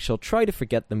that, we shall try to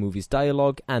forget the movie's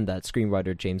dialogue and that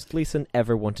screenwriter James Gleason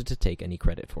ever wanted to take any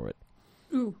credit for it.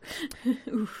 Ooh.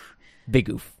 Oof. Big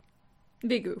oof.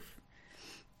 Big oof.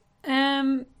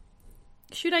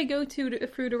 Should I go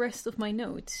through the rest of my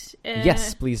notes?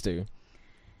 Yes, please do.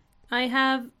 I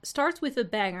have starts with a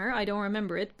banger. I don't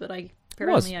remember it, but I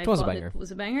thought it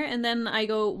was a banger. And then I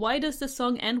go, why does the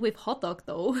song end with hot dog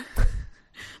though?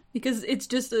 Because it's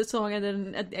just a song, and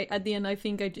then at the end, I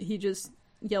think he just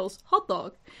yells hot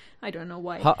dog. I don't know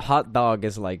why. Hot dog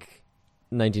is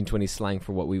 1920s slang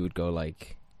for what we would go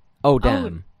oh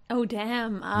damn. Oh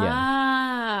damn.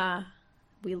 Ah.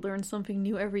 We learn something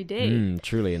new every day.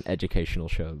 Truly an educational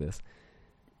show, this.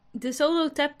 The solo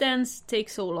tap dance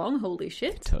takes so long. Holy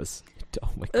shit. It does. Oh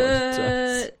my god, it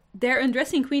does. They're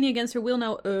undressing Queenie against her will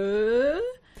now.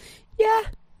 Yeah.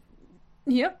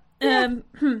 Yep. Yeah.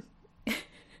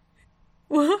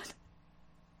 What?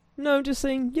 No, I'm just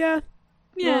saying, yeah.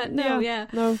 Yeah,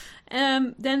 No.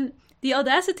 Then the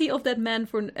audacity of that man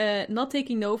for not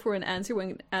taking no for an answer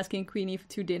when asking Queenie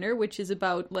to dinner, which is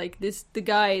about like the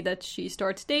guy that she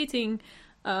starts dating,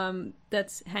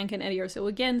 that's Hank and Eddie are so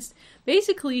against.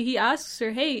 Basically, he asks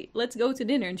her, "Hey, let's go to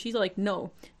dinner," and she's like,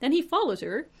 "No." Then he follows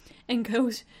her and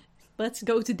goes, "Let's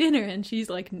go to dinner," and she's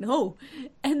like, "No."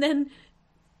 And then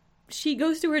she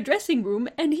goes to her dressing room,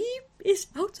 and he is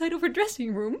outside of her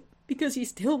dressing room because he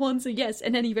still wants a yes,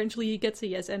 and then eventually he gets a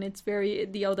yes, and it's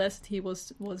the audacity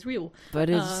was real. But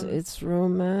it's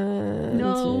romantic.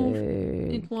 No,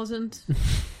 it wasn't.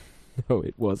 No,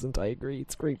 it wasn't. I agree.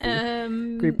 It's creepy.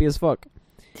 Creepy as fuck.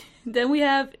 Then we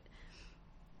have...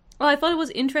 Well, I thought it was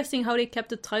interesting how they kept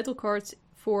the title cards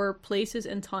for places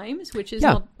and times, which is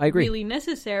not really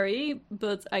necessary,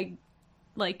 but I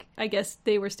guess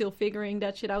they were still figuring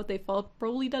that shit out. They thought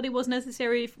probably that it was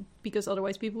necessary because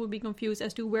otherwise people would be confused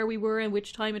as to where we were and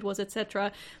which time it was,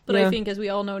 etc. But I think, as we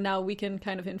all know now, we can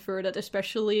kind of infer that,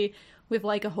 especially with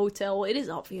like a hotel, it is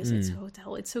obvious it's a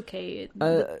hotel. It's okay.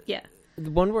 Yeah. The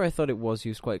one where I thought it was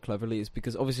used quite cleverly is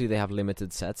because obviously they have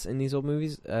limited sets in these old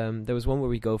movies. There was one where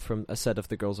we go from a set of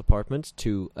the girl's apartment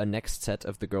to a next set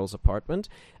of the girl's apartment.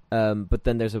 But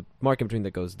then there's a mark in between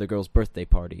that goes the girl's birthday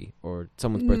party or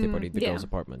someone's birthday party, the girl's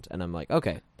apartment. And I'm like,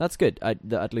 okay, that's good.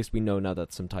 At least we know now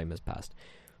that some time has passed.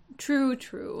 True.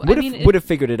 Would have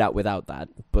figured it out without that,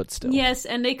 but still. Yes,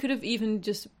 and they could have even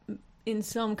just in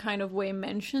some kind of way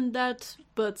mentioned that,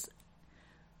 but...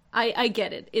 I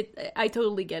get it. I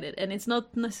totally get it. And it's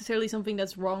not necessarily something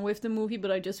that's wrong with the movie, but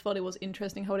I just thought it was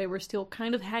interesting how they were still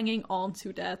kind of hanging on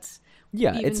to that.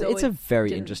 Yeah, it's a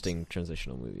very interesting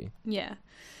transitional movie. Yeah.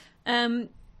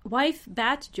 Wife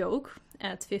bat joke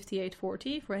at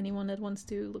 5840 for anyone that wants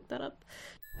to look that up.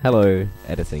 Hello,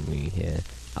 editing me here.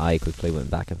 I quickly went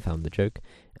back and found the joke.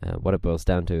 What it boils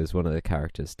down to is one of the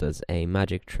characters does a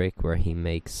magic trick where he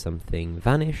makes something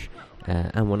vanish,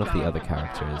 and one of the other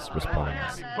characters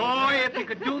responds. Boy, if you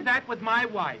could do that with my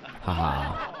wife.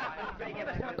 Haha.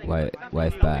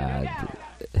 Wife bad.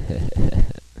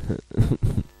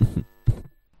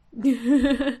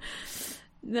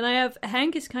 Then I have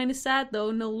Hank is kind of sad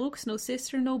though. No looks, no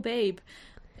sister, no babe.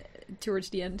 Towards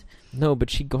the end. No,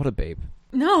 but she got a babe.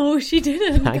 No, she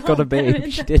didn't. Hank got a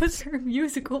babe. She did. That was her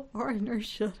musical partner.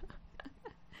 Shut up.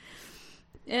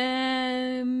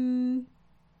 And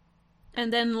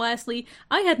then lastly,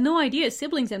 I had no idea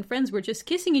siblings and friends were just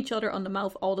kissing each other on the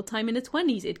mouth all the time in the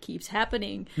 20s. It keeps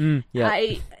happening. Yeah.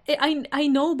 I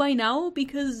know by now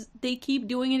because they keep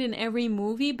doing it in every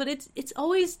movie, but it's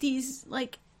always these,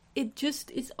 like,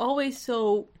 it's always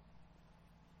so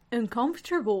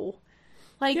uncomfortable.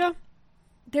 Like,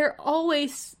 they're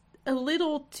always a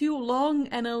little too long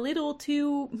and a little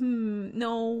too,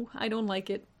 no, I don't like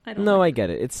it. I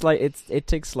get it. It's like, it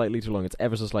takes slightly too long. It's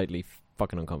ever so slightly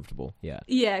fucking uncomfortable. Yeah.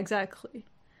 Yeah, exactly.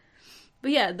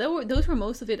 But yeah, those were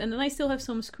most of it. And then I still have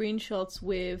some screenshots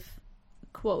with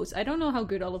quotes. I don't know how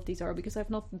good all of these are because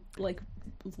I've not, like,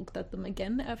 looked at them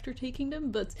again after taking them,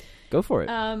 but... Go for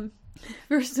it.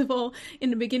 First of all,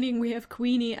 in the beginning we have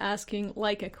Queenie asking,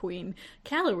 like a queen,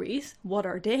 calories, what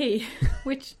are they?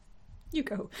 Which, you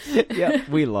go. Yeah,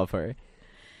 we love her.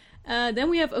 Then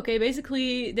we have,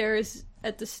 basically there's,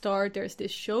 at the start, there's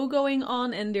this show going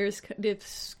on, and there's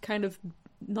this kind of,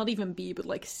 not even B, but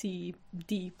like C,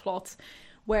 D plot,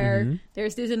 where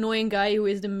there's this annoying guy who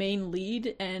is the main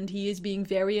lead, and he is being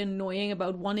very annoying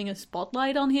about wanting a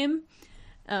spotlight on him.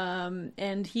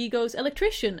 And he goes,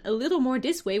 electrician, a little more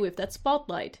this way with that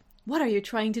spotlight. What are you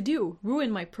trying to do? Ruin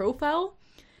my profile?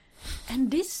 And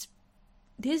this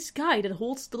guy that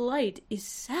holds the light is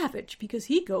savage because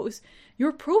he goes,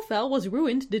 your profile was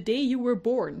ruined the day you were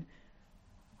born.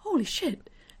 Holy shit.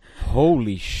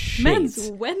 Holy shit.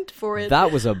 Mans went for it.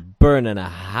 That was a burn and a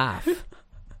half.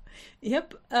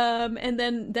 Yep. And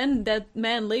then that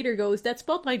man later goes, that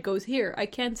spotlight goes here. I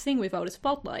can't sing without a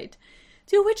spotlight.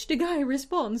 To which the guy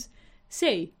responds,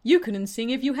 say, you couldn't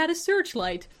sing if you had a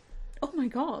searchlight. Oh my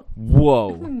god.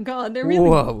 Whoa. Oh my god, they're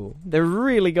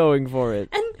really going for it.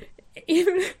 And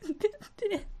even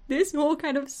this whole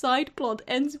kind of side plot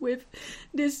ends with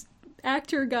this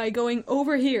actor guy going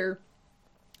over here,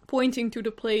 pointing to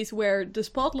the place where the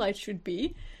spotlight should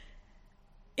be,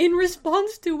 in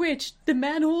response to which the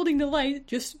man holding the light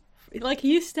just, like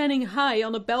he is standing high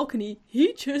on a balcony,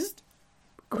 he just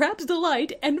grabs the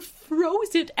light and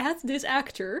throws it at this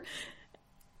actor.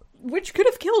 which could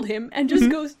have killed him, and just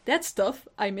goes, that stuff,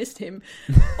 I missed him.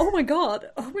 Oh my god.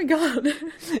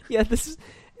 Yeah,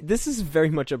 this is very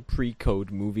much a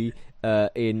pre-code movie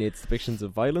in its depictions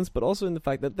of violence, but also in the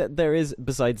fact that there is,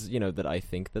 besides, that I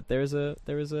think that there is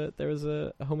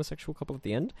a homosexual couple at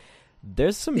the end.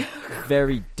 There's some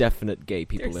very definite gay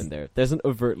people in there. There's an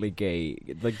overtly gay,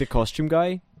 like the costume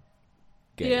guy,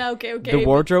 gay. Yeah, okay. The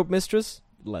wardrobe mistress,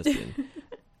 lesbian.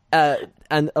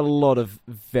 And a lot of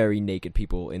very naked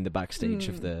people in the backstage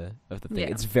of the thing. Yeah.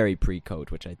 It's very pre-code,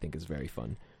 which I think is very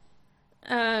fun.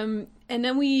 And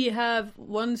then we have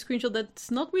one screenshot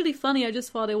that's not really funny. I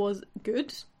just thought it was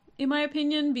good, in my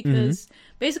opinion, because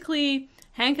basically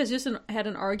Hank has just had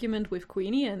an argument with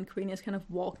Queenie, and Queenie has kind of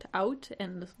walked out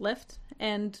and left.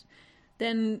 And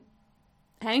then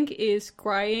Hank is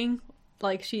crying,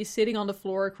 like she's sitting on the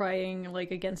floor crying,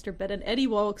 like against her bed. And Eddie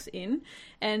walks in,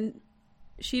 and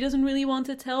she doesn't really want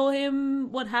to tell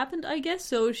him what happened, I guess.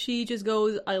 So she just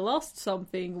goes, I lost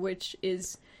something, which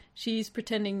is... she's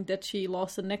pretending that she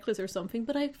lost a necklace or something,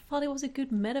 but I thought it was a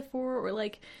good metaphor, or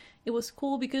like it was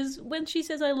cool because when she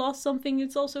says I lost something,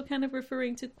 it's also kind of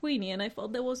referring to Queenie, and I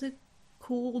thought that was a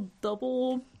cool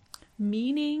double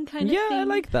meaning kind of thing. Yeah, I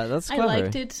like that. That's clever. I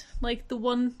liked it, like the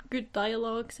one good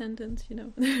dialogue sentence,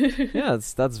 Yeah,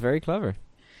 that's very clever.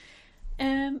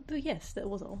 But yes, that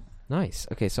was all. Nice.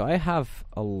 Okay, so I have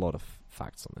a lot of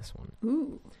facts on this one.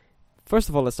 Ooh. First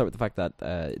of all, let's start with the fact that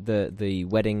the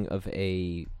wedding of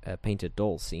a painted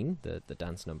doll scene, the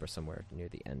dance number somewhere near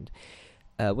the end,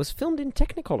 was filmed in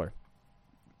Technicolor.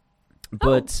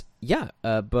 But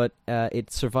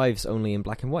it survives only in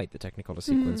black and white. The Technicolor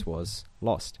sequence was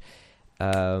lost.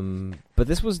 But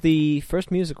this was the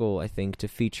first musical, I think, to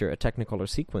feature a Technicolor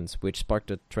sequence, which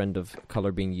sparked a trend of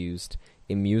color being used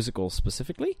in musicals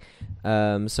specifically.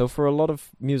 So for a lot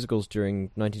of musicals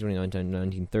during 1929 to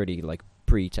 1930, like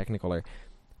pre-Technicolor,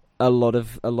 a lot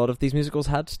of these musicals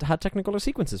had Technicolor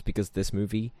sequences because this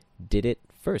movie did it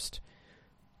first.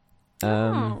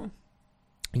 Yeah,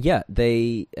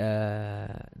 they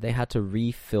had to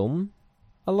refilm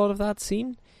a lot of that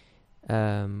scene,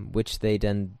 which they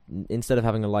then, instead of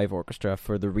having a live orchestra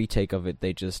for the retake of it,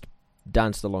 they just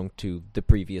danced along to the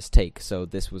previous take. So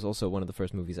this was also one of the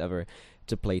first movies ever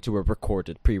to play to a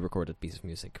pre-recorded piece of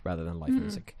music rather than live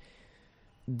music.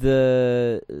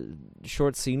 The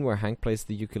short scene where Hank plays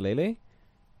the ukulele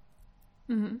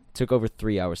took over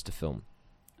 3 hours to film.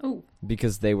 Oh,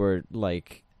 because they were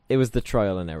like, it was the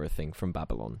trial and error thing from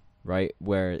Babylon, right?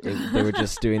 Where they were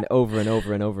just doing over and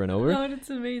over and over and over. Oh, that's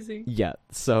amazing. Yeah,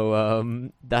 so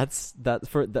that's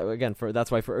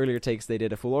why for earlier takes they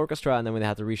did a full orchestra, and then when they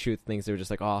had to reshoot things, they were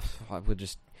just like, I would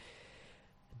just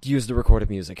use the recorded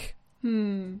music.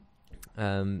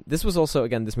 This was also,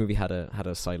 again, this movie had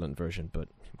a silent version, but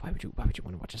why would you want to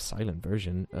watch a silent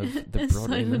version of the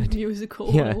Broadway silent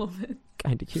musical? Yeah, I love it.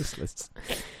 Kind of useless.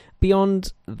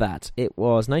 Beyond that, it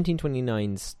was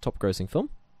 1929's top-grossing film.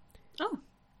 Oh,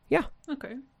 yeah,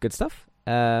 okay, good stuff.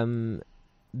 The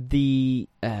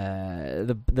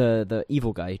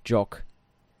evil guy, Jock.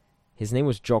 His name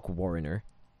was Jock Warriner,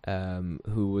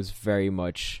 who was very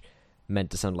much meant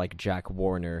to sound like Jack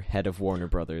Warner, head of Warner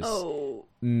Brothers,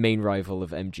 main rival of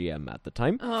MGM at the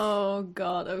time. Oh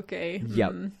God, okay.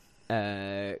 Yep.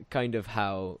 Kind of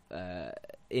how so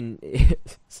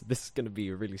this is going to be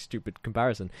a really stupid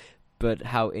comparison, but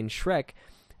how in Shrek,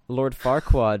 Lord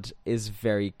Farquaad is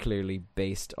very clearly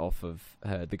based off of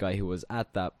the guy who was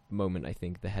at that moment, I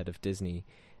think, the head of Disney,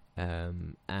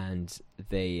 and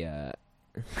they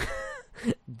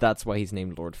that's why he's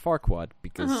named Lord Farquaad,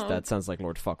 because that sounds like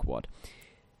Lord Fuckwad.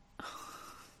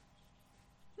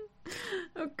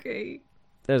 Okay.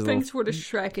 Thanks for the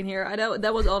Shrek in here.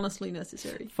 That was honestly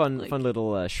necessary. Fun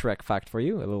little Shrek fact for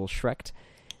you. A little Shreked.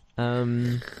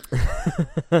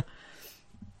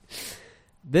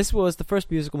 This was the first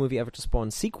musical movie ever to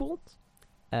spawn sequels.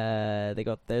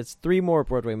 There's 3 more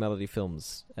Broadway melody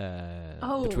films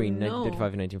between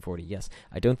 1935 and 1940. Yes,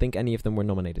 I don't think any of them were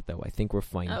nominated though. I think we're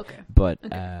fine. Okay. But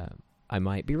I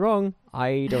might be wrong.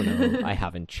 I don't know. I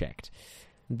haven't checked.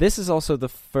 This is also the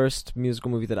first musical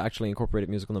movie that actually incorporated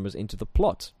musical numbers into the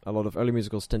plot. A lot of early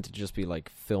musicals tend to just be like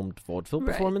filmed vaudeville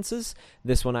performances.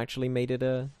 This one actually made it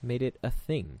a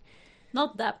thing.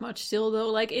 Not that much still though.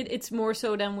 Like it's more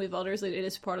so than with others. It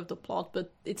is part of the plot,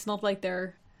 but it's not like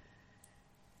they're.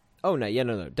 Oh no! Yeah,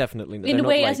 no, definitely. In a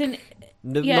way, as in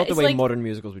not the way modern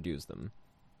musicals would use them.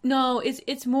 No,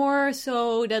 it's more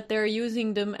so that they're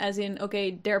using them as in, okay,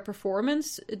 they're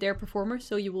performers,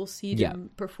 so you will see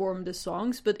them perform the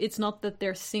songs, but it's not that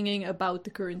they're singing about the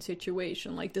current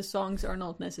situation. Like, the songs are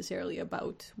not necessarily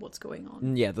about what's going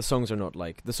on. Yeah, the songs are not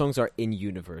like... The songs are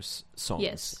in-universe songs.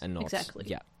 Yes, and not, exactly.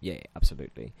 Yeah,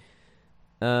 absolutely.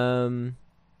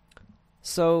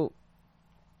 So,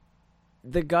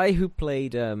 the guy who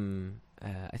played... I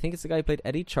think it's the guy who played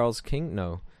Eddie, Charles King?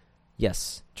 No.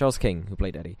 Yes, Charles King, who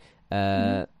played Eddie.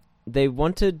 They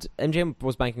wanted... MGM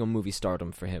was banking on movie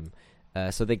stardom for him.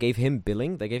 So they gave him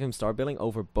billing. They gave him star billing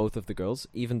over both of the girls,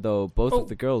 even though both of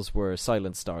the girls were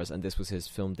silent stars, and this was his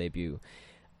film debut.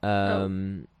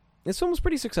 This film was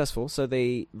pretty successful, so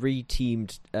they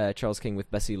re-teamed Charles King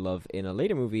with Bessie Love in a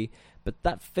later movie, but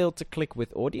that failed to click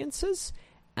with audiences.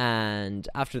 And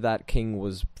after that, King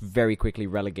was very quickly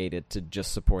relegated to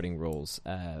just supporting roles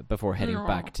before heading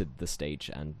back to the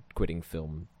stage and quitting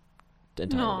film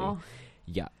entirely.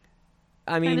 Yeah.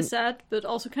 I mean... Kind of sad, but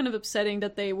also kind of upsetting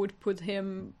that they would put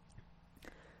him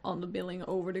on the billing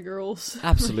over the girls.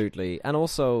 Absolutely. And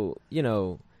also, you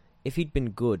know, if he'd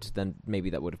been good, then maybe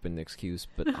that would have been an excuse,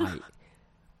 but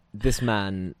this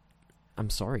man... I'm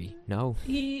sorry. No.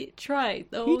 He tried,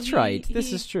 though. He tried.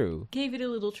 This is true. Gave it a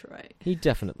little try. He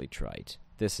definitely tried.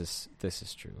 This is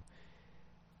true.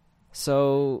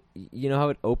 So, you know how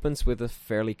it opens with a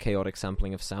fairly chaotic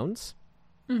sampling of sounds?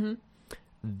 Mm-hmm.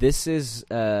 This is...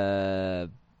 they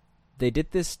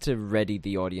did this to ready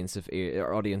the audience's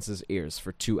ears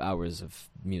for 2 hours of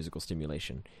musical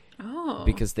stimulation. Oh.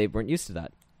 Because they weren't used to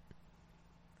that.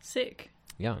 Sick.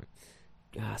 Yeah.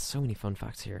 So many fun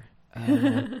facts here.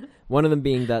 One of them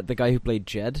being that the guy who played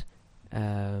Jed, you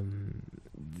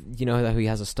know how he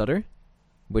has a stutter,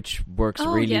 which works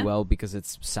really well because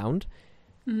it's sound.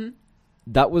 Mm-hmm.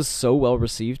 That was so well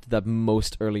received that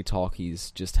most early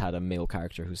talkies just had a male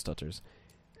character who stutters.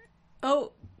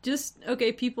 Oh,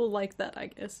 okay, people like that, I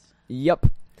guess. Yep.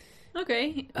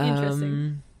 Okay,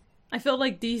 interesting. I felt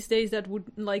like these days that would,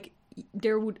 like,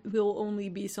 there will only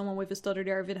be someone with a stutter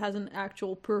there if it has an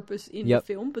actual purpose in the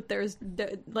film, but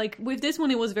like with this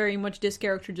one it was very much this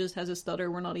character just has a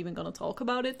stutter, we're not even going to talk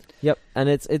about it. Yep. And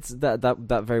it's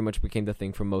that very much became the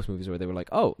thing for most movies where they were like,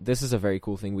 oh, this is a very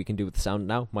cool thing we can do with the sound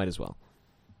now, might as well.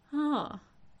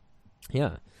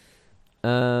 Yeah.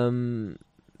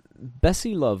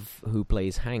 Bessie Love, who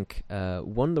plays Hank,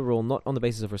 won the role not on the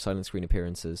basis of her silent screen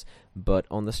appearances, but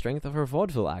on the strength of her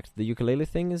vaudeville act. The ukulele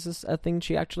thing is a thing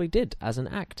she actually did as an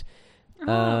act.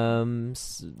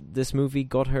 This movie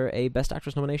got her a Best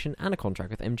Actress nomination and a contract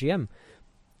with MGM.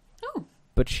 Oh.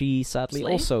 But she sadly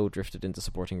also drifted into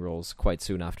supporting roles quite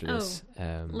soon after this.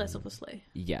 Less of a sleigh.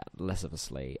 Yeah, less of a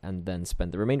sleigh. And then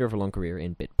spent the remainder of her long career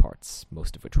in bit parts,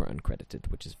 most of which were uncredited,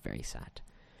 which is very sad.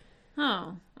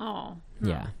 Oh.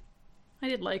 Yeah. I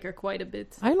did like her quite a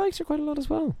bit. I liked her quite a lot as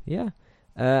well, yeah.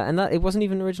 And that it wasn't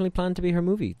even originally planned to be her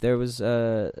movie. There was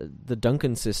the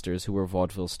Duncan sisters, who were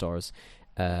vaudeville stars,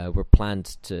 were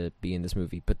planned to be in this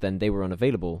movie, but then they were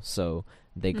unavailable, so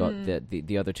they got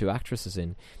the other two actresses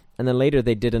in. And then later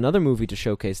they did another movie to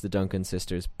showcase the Duncan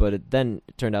sisters, but it then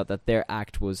turned out that their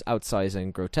act was outsized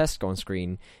and grotesque on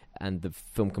screen, and the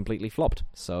film completely flopped.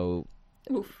 So,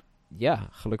 oof. Yeah,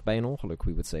 geluk bij een ongeluk,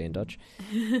 we would say in Dutch.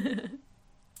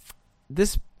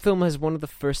 This film has one of the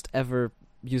first ever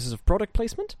uses of product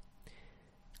placement.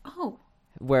 Oh.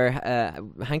 Where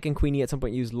Hank and Queenie at some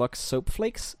point used Lux soap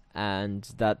flakes, and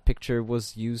that picture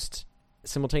was used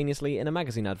simultaneously in a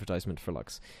magazine advertisement for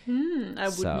Lux. I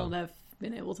would not have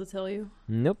been able to tell you.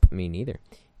 Nope, me neither.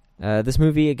 This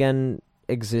movie, again,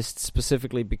 exists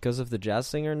specifically because of the jazz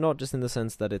singer, not just in the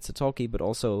sense that it's a talkie, but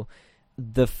also...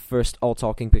 The first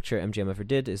all-talking picture MGM ever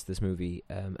did is this movie,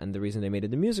 and the reason they made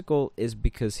it a musical is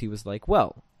because he was like,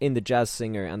 well, in The Jazz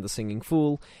Singer and The Singing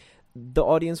Fool, the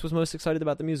audience was most excited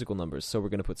about the musical numbers, so we're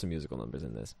going to put some musical numbers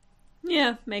in this.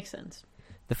 Yeah, makes sense.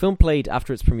 The film played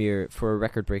after its premiere for a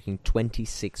record-breaking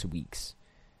 26 weeks.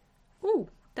 Ooh,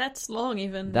 that's long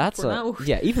even now.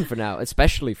 Yeah, even for now,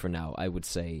 especially for now, I would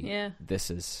say this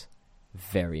is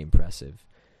very impressive.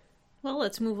 Well,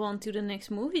 let's move on to the next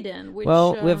movie then. Which,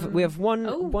 we have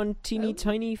one teeny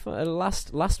tiny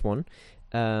last one,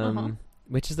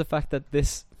 which is the fact that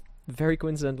this, very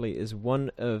coincidentally, is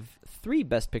one of 3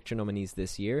 Best Picture nominees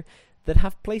this year that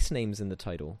have place names in the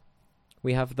title.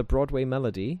 We have the Broadway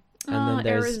Melody, and then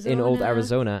there's In Old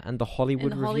Arizona and the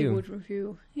Hollywood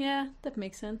Review. Yeah, that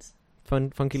makes sense.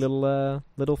 Funky little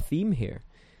theme here.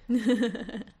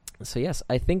 So yes,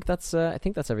 I think that's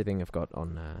everything I've got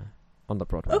on the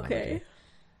Broadway Melody.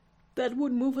 That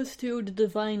would move us to The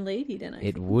Divine Lady then, I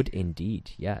think. It would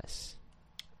indeed, yes.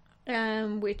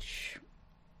 Which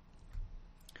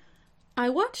I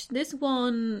watched this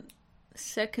one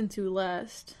second to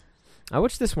last. I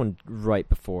watched this one right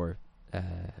before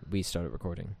we started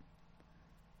recording.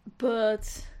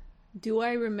 But do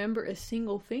I remember a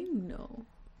single thing? No.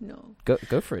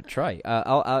 Go for it. Try.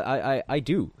 I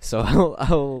do. So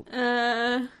I'll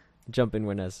jump in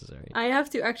where necessary. I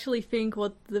have to actually think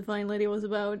what the Divine Lady was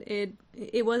about. It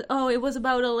was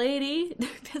about a lady.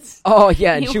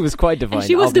 And she was quite divine. And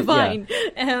she was divine.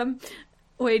 Yeah.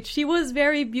 Wait, she was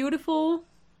very beautiful.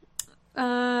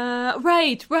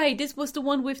 Right. This was the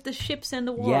one with the ships and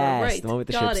the war. Yes, right. the one with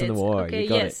the ships and the war. Okay, you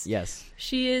got yes. it. Yes.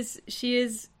 She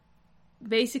is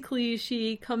basically,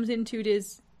 she comes into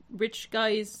this rich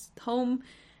guy's home,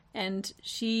 and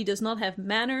she does not have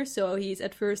manners, so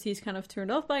at first he's kind of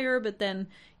turned off by her, but then,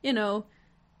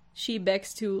 she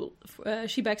begs him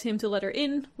to let her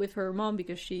in with her mom,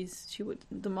 because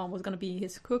the mom was gonna be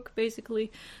his cook,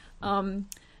 basically.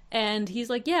 And he's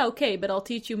like, yeah, okay, but I'll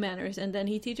teach you manners. And then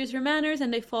he teaches her manners,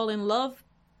 and they fall in love,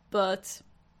 but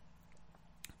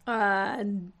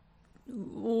you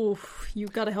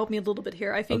gotta help me a little bit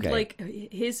here. I think, like,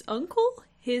 his uncle?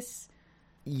 Yes.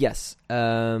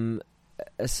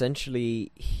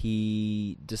 Essentially,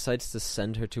 he decides to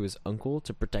send her to his uncle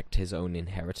to protect his own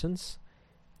inheritance.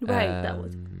 Right, that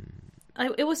was...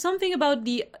 it was something about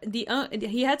he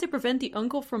had to prevent the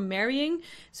uncle from marrying,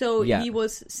 so he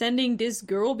was sending this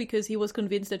girl because he was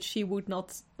convinced that she would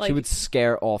not... she would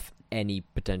scare off any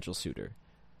potential suitor.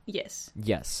 Yes.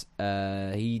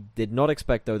 He did not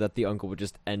expect, though, that the uncle would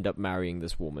just end up marrying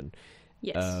this woman.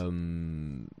 Yes.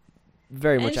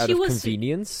 Very much out of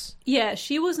convenience. Yeah,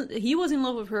 he was in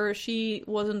love with her, she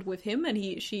wasn't with him,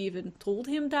 and she even told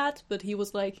him that, but he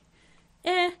was like,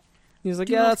 He was like,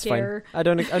 yeah, that's fine.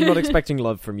 I'm not expecting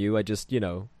love from you. I just,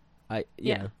 know.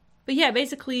 But yeah,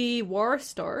 basically war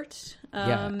starts.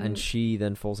 And she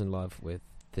then falls in love with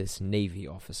this Navy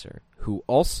officer who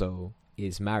also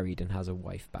is married and has a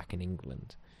wife back in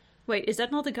England. Wait, is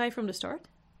that not the guy from the start?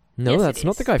 No, yes, that's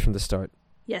not the guy from the start.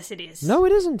 Yes, it is. No,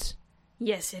 it isn't.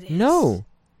 Yes, it is. No.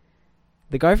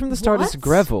 The guy from the start is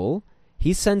Greville.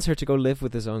 He sends her to go live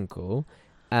with his uncle,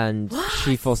 and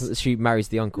she marries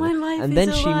the uncle. My life and then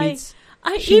is a she lie. meets...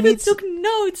 I even took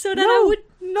notes so that I would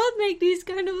not make these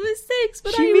kind of mistakes,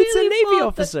 but she meets a Navy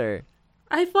officer.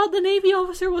 I thought the Navy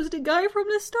officer was the guy from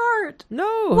the start.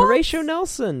 No, Horatio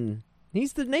Nelson.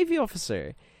 He's the Navy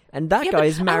officer. And that guy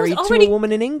is married to a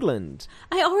woman in England.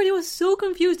 I already was so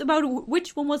confused about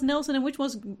which one was Nelson and which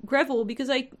was Greville, because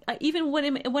I even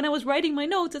when I was writing my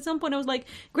notes, at some point I was like,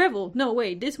 Greville, no,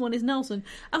 wait, this one is Nelson.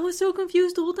 I was so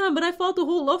confused the whole time, but I thought the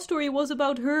whole love story was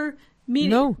about her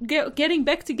getting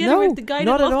back together with the guy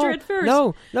that loved her at first.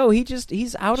 No,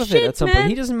 he's out of it at some point.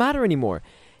 He doesn't matter anymore.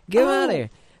 Get out of here.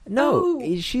 No,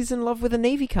 she's in love with a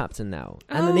Navy captain now,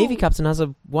 and the Navy captain has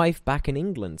a wife back in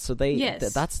England. So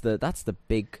that's the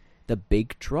big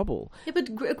trouble. Yeah,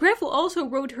 but Greville also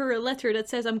wrote her a letter that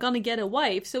says, "I'm gonna get a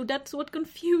wife." So that's what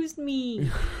confused me.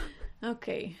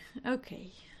 Okay.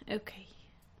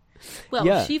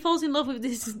 Well, she falls in love with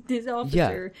this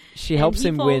officer. Yeah, she helps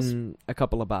him win a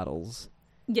couple of battles.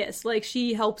 Yes, like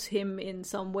she helps him in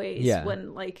some ways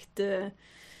when like the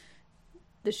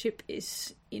ship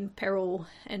is in peril,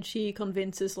 and she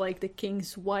convinces like the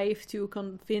king's wife to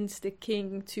convince the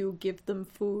king to give them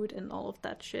food and all of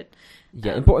that shit.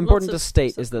 Yeah, important to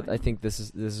state is that I think this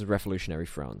is revolutionary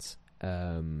France.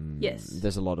 Yes,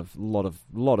 there's a lot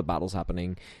of battles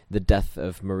happening. The death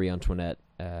of Marie Antoinette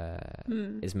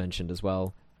is mentioned as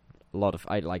well.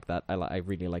 I like that. I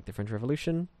really like the French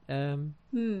Revolution.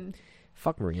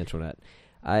 Fuck Marie Antoinette.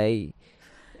 I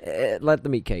let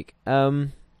them eat cake.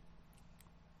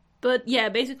 But yeah,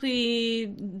 basically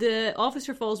the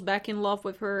officer falls back in love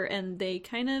with her, and they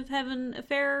kind of have an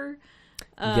affair.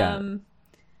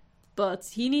 But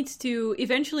he needs to...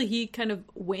 Eventually, he kind of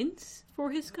wins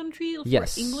for his country.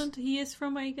 Yes. For England, he is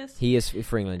from, I guess. He is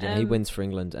for England, yeah. He wins for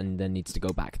England and then needs to go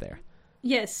back there.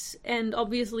 Yes, and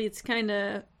obviously it's kind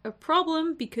of a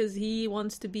problem because he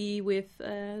wants to be with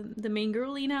the main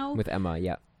girlie now. With Emma,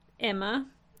 yeah. Emma.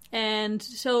 And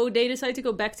so they decide to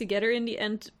go back together in the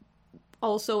end.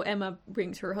 Also, Emma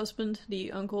brings her husband,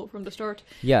 the uncle from the start.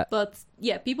 Yeah. But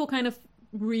yeah, people kind of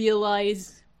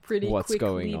realize pretty quickly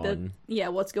going on.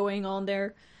 What's going on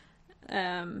there.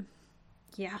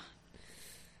 Yeah.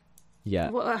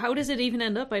 Well, how does it even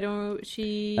end up? I don't know.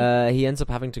 He ends up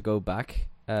having to go back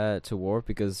to war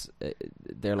because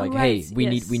they're like, hey, we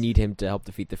need him to help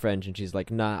defeat the French, and she's like,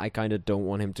 nah, I kind of don't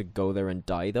want him to go there and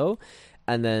die though.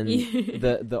 And then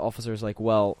the officer's like,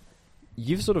 well,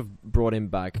 you've sort of brought him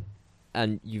back,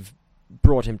 and you've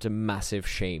brought him to massive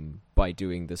shame by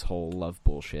doing this whole love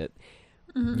bullshit.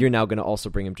 you're now going to also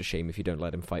bring him to shame if you don't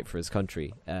let him fight for his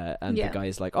country. And the guy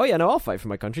is like, oh yeah, no, I'll fight for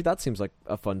my country. That seems like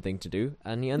a fun thing to do.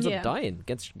 And he ends up dying,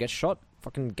 gets shot,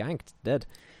 fucking ganked, dead.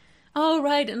 Oh,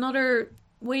 right, another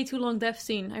way too long death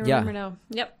scene. I remember now.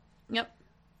 Yep.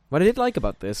 What I did like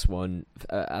about this one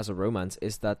as a romance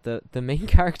is that the main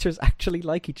characters actually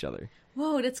like each other.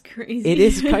 Whoa, that's crazy. It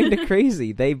is kind of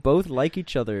crazy. They both like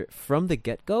each other from the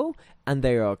get-go, and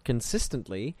they are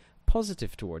consistently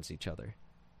positive towards each other.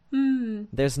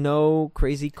 There's no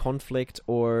crazy conflict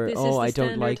or, I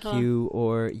don't like you,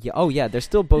 or, they're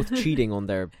still both cheating on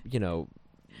their,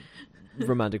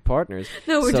 romantic partners.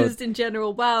 No, we're just in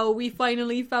general, wow, we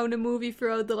finally found a movie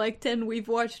throughout the 10 we've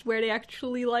watched where they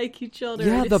actually like each other.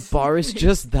 Yeah, the bar is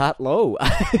just that low.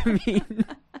 I mean...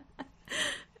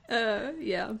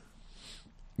 Yeah.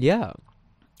 Yeah.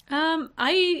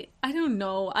 I don't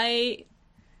know. I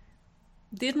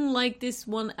didn't like this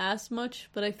one as much,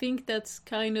 but I think that's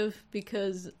kind of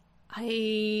because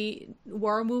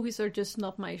war movies are just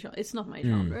not my genre. It's not my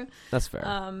genre. That's fair.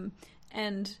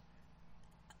 And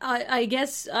I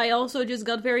guess I also just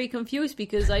got very confused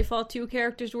because I thought two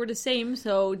characters were the same,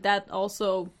 so that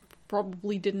also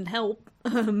probably didn't help.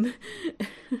 In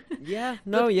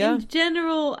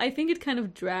general, I think it kind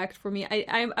of dragged for me.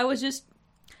 I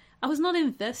was not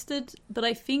invested, but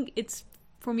I think it's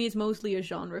mostly a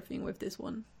genre thing with this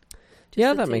one.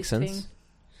 Just that makes sense. Thing.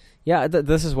 Yeah,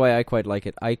 this is why I quite like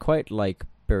it. I quite like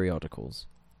periodicals,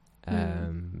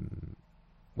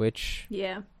 which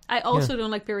I also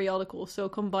don't like periodicals. So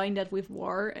combine that with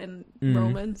war and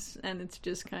romance, and it's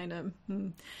just kind of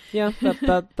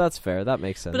that's fair. That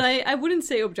makes sense. But I wouldn't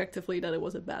say objectively that it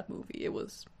was a bad movie. It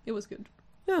was good.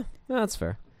 Yeah, that's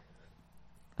fair.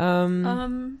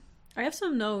 I have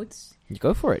some notes. You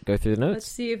go for it. Go through the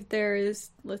notes.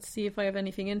 Let's see if I have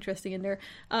anything interesting in there.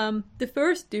 The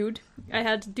first dude, I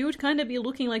had kind of be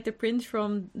looking like the prince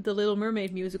from the Little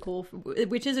Mermaid musical,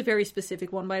 which is a very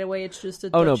specific one, by the way. It's just a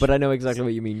no, but I know exactly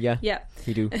what you mean. Yeah.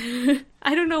 You do.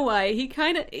 I don't know why.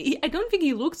 I don't think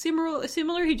he looked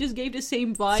similar. He just gave the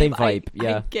same vibe. Same vibe,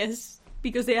 yeah. I guess,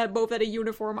 because they both had a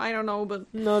uniform. I don't know,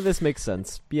 but... No, this makes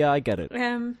sense. Yeah, I get it.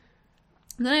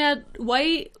 Then I had,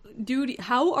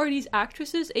 how are these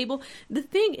actresses able... The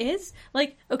thing is,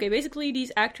 basically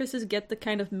these actresses get the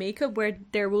kind of makeup where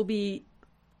there will be,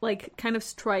 kind of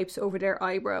stripes over their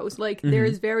eyebrows. There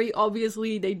is very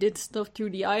obviously, they did stuff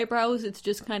to the eyebrows, it's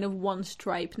just kind of one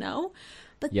stripe now.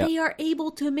 But they are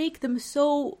able to make them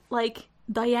so,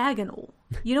 diagonal.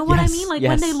 You know what I mean?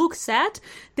 When they look sad,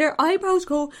 their eyebrows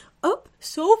go up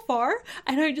so far,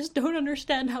 and I just don't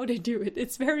understand how they do it.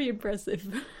 It's very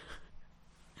impressive.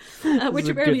 Which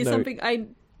apparently is something I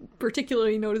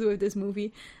particularly noticed with this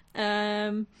movie.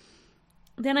 Then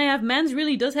I have Mans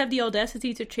really does have the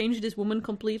audacity to change this woman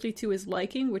completely to his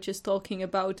liking, which is talking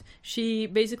about she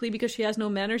basically, because she has no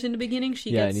manners in the beginning,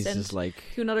 she gets sent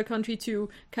to another country to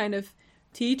kind of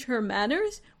teach her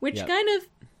manners, which kind of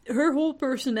her whole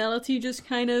personality just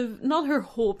kind of, not her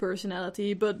whole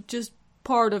personality, but just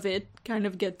part of it kind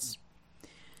of gets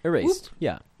erased.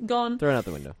 Gone. Thrown out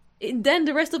the window. Then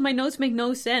the rest of my notes make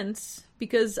no sense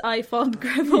because I thought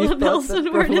Greville and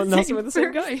Nelson were the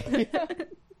same guy.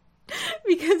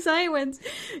 Because I went,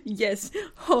 yes,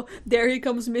 there he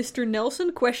comes Mr.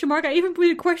 Nelson, ? I even put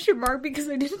a question mark because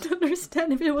I didn't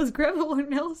understand if it was Greville or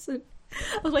Nelson.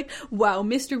 I was like, wow,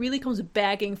 Mr. really comes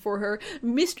begging for her.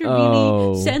 Mr.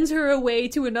 really sends her away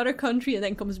to another country and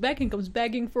then comes back and comes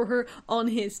begging for her on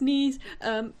his knees,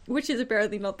 which is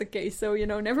apparently not the case, so,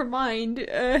 never mind.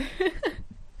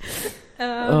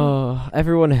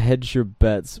 Everyone hedge your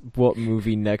bets. What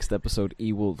movie next episode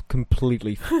E will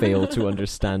completely fail to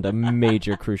understand a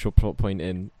major crucial plot point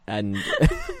in, and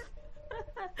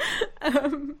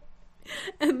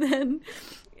and then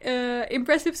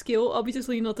impressive skill,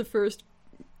 obviously not the first,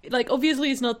 obviously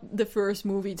it's not the first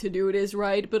movie to do this,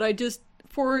 right? But I just,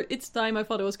 for its time, I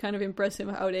thought it was kind of impressive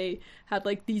how they had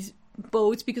these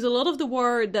boats, because a lot of the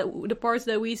war, the parts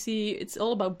that we see, it's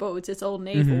all about boats, it's all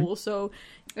naval, so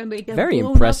and they get very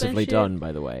impressively done,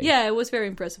 by the way. Yeah, it was very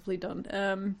impressively done.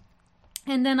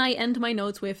 And then I end my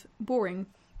notes with boring.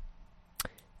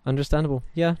 Understandable.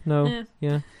 Yeah, no,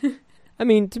 yeah. I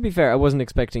mean, to be fair, I wasn't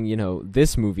expecting,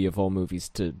 this movie of all movies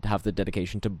to have the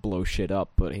dedication to blow shit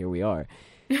up, but here we are.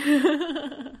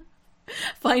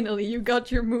 Finally, you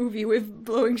got your movie with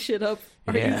blowing shit up.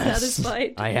 Are you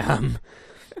satisfied? I am.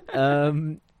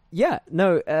 I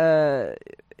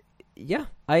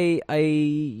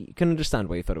can understand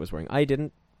why you thought it was boring. I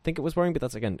didn't think it was boring, but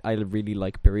that's, again, I really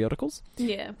like periodicals.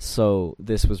 Yeah. So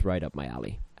this was right up my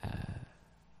alley.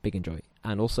 Big enjoy.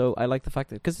 And also, I like the fact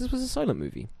that, because this was a silent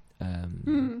movie,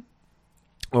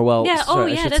 Or well, Yeah,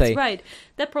 sorry, I should that's say, right.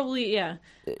 That probably, yeah.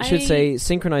 I should say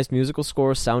synchronized musical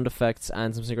score, sound effects,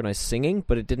 and some synchronized singing,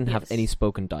 but it didn't have Yes. any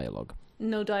spoken dialogue.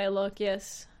 No dialogue,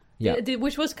 yes. Yeah.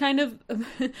 Which was kind of...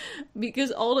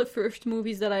 because all the first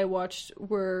movies that I watched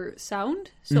were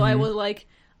sound, so I was like,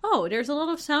 oh, there's a lot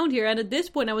of sound here. And at this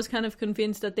point, I was kind of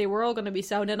convinced that they were all going to be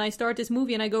sound. And I start this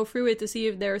movie and I go through it to see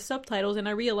if there are subtitles, and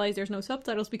I realize there's no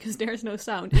subtitles because there's no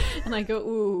sound. And I go,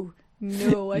 ooh,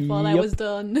 no, I thought I was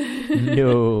done.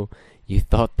 No, you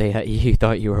thought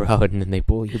you were out, and then they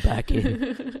pull you back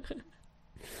in.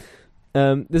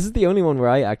 This is the only one where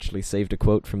I actually saved a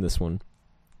quote from this one.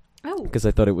 Oh. Because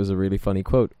I thought it was a really funny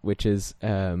quote, which is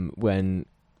when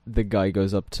the guy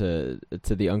goes up to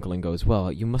the uncle and goes,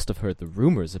 well, you must have heard the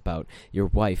rumors about your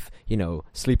wife,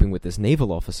 sleeping with this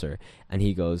naval officer. And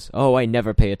he goes, oh, I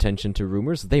never pay attention to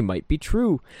rumors. They might be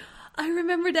true. I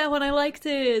remember that one. I liked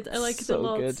it. I liked it a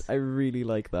lot. So good. I really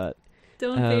like that.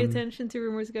 Don't pay attention to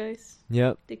rumors, guys.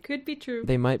 Yep. They could be true.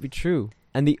 They might be true.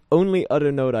 And the only other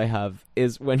note I have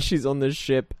is when she's on the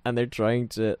ship and they're trying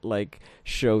to,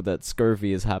 show that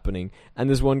scurvy is happening. And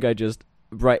this one guy just,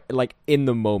 in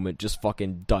the moment, just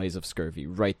fucking dies of scurvy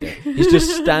right there. He's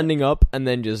just standing up and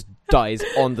then just dies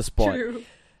on the spot. True.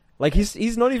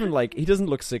 He's not even, he doesn't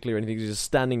look sickly or anything. He's just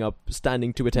standing up,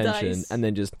 standing to attention, Dies. and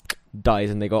then just dies.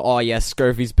 And they go, oh, yes,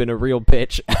 scurvy's been a real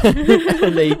bitch.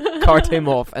 And they cart him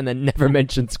off and then never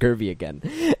mention scurvy again.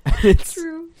 It's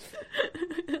True.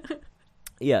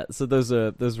 Yeah, so those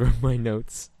were my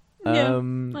notes. Yeah,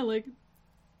 I like it.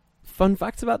 Fun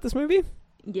facts about this movie?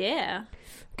 Yeah.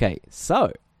 Okay,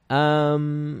 so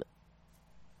there's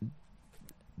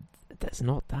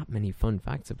not that many fun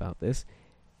facts about this.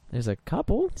 There's a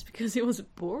couple. It's because it was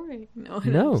boring. No.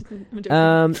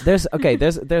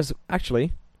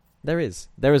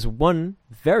 There is one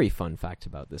very fun fact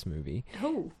about this movie.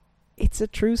 Oh. It's a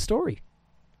true story.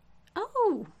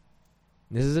 Oh.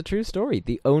 This is a true story.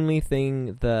 The only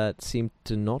thing that seemed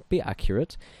to not be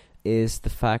accurate is the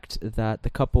fact that the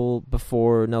couple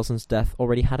before Nelson's death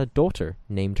already had a daughter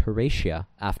named Horatia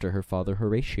after her father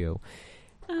Horatio.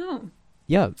 Oh.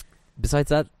 Yeah. Besides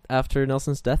that, after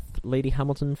Nelson's death, Lady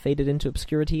Hamilton faded into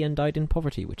obscurity and died in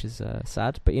poverty, which is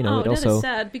sad. But it that also is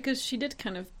sad because she did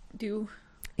kind of do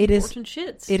it important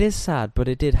shits. It is sad, but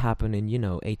it did happen in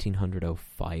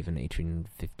 1805 and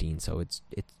 1815. So it's.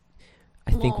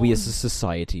 I think we as a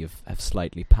society have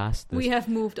slightly passed this. We have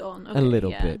moved on. Okay, a little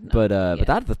bit. But that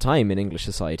at the time in English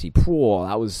society,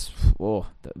 that was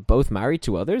both married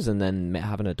to others and then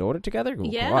having a daughter together.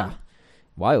 Yeah.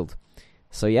 Wild.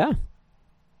 So yeah.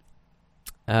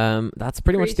 That's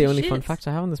pretty much the only fun shit. fact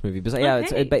I have on this movie. Because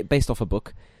it's based off a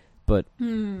book, but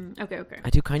okay. I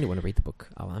do kind of want to read the book.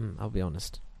 I'll be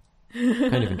honest.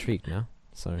 Kind of intrigued now.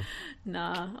 So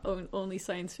nah, only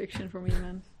science fiction for me,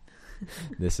 man.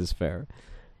 This is fair.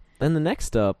 Then the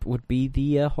next up would be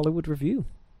the Hollywood Review.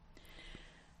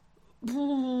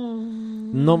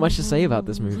 Not much to say about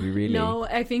this movie, really. No,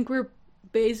 I think we're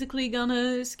basically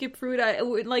gonna skip through it. I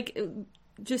would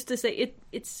just to say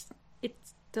it's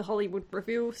the Hollywood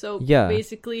Review, so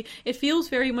basically it feels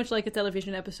very much like a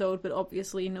television episode, but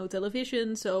obviously no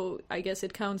television, so I guess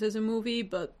it counts as a movie,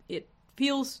 but it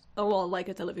feels a lot like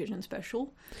a television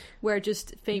special, where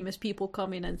just famous people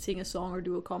come in and sing a song or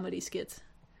do a comedy skit.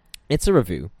 It's a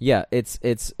review. Yeah, it's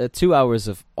 2 hours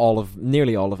of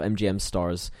nearly all of MGM's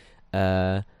stars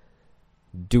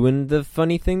doing the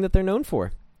funny thing that they're known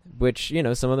for, which,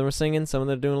 some of them are singing, some of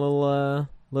them are doing a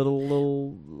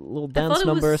little dance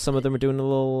number, some of them are doing a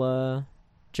little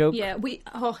joke. Yeah,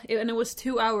 and it was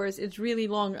 2 hours. It's really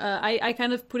long. I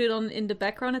kind of put it on in the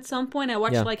background at some point. I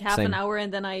watched half an hour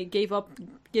and then I gave up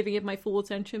giving it my full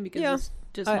attention because it's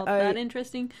just not that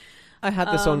interesting. I had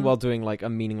this on while doing a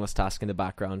meaningless task in the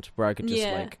background where I could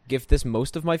just give this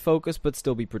most of my focus but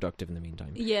still be productive in the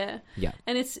meantime. Yeah. Yeah.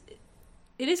 And it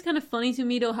is kind of funny to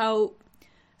me though how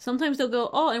sometimes they'll go,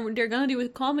 oh, and they're gonna do a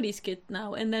comedy skit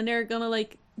now, and then they're gonna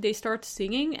they start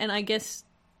singing, and I guess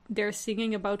they're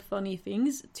singing about funny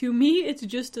things. To me, it's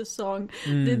just a song.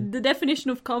 The definition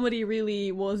of comedy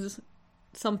really was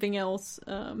something else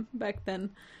back then.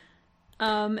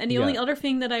 And the only other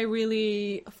thing that I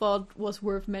really thought was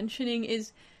worth mentioning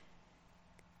is,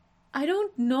 I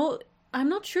don't know, I'm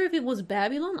not sure if it was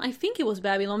Babylon. I think it was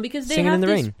Babylon because they Singing have in the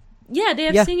this... Rain. Yeah, they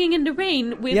have Singing in the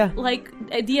Rain with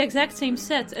the exact same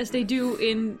set as they do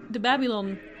in the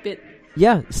Babylon bit.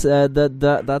 Yeah,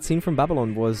 that scene from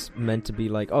Babylon was meant to be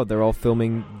like, oh, they're all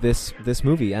filming this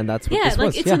movie, and that's what this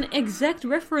was. It's an exact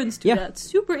reference to that.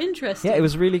 Super interesting. Yeah, it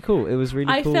was really cool. It was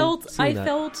really cool. I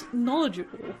felt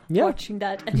knowledgeable watching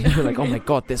that. And you were like, oh my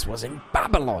god, this was in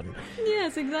Babylon.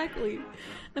 Yes, exactly.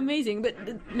 Amazing. But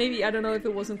maybe, I don't know if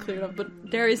it wasn't clear enough, but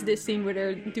there is this scene where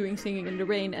they're doing Singing in the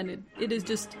Rain, and it is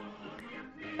just...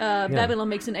 Babylon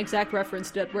makes an exact reference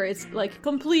to that, where it's like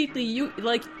completely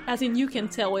as in you can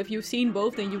tell if you've seen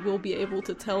both, then you will be able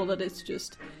to tell that it's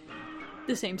just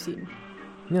the same scene.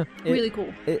 Yeah, really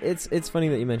cool. It's funny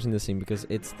that you mentioned this scene because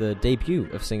it's the debut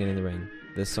of Singing in the Rain.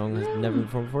 This song has never been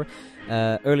performed before.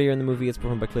 Earlier in the movie, it's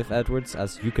performed by Cliff Edwards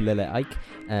as Ukulele Ike,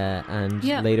 and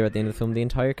later at the end of the film, the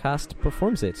entire cast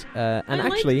performs it. And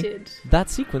actually, that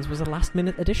sequence was a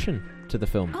last-minute addition to the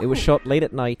film. It was shot late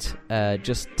at night,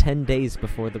 just 10 days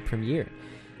before the premiere.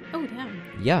 Oh, damn.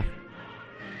 Yeah.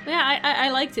 Yeah,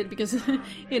 I liked it because,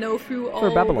 through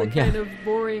all Babylon, the kind of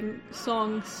boring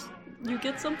songs, you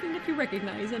get something that you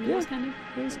recognize, and it was kind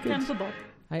of a bop.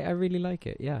 I really like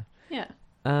it, yeah. Yeah.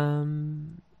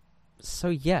 So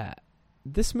yeah,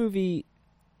 this movie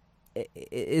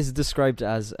is described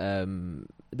as the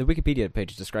Wikipedia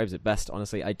page describes it best.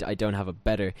 Honestly, I don't have a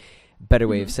better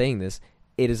way of saying this.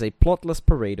 It is a plotless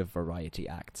parade of variety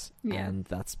acts, and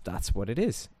that's what it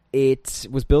is. It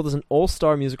was billed as an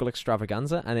all-star musical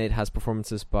extravaganza, and it has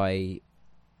performances by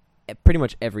pretty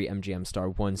much every MGM star,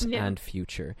 once and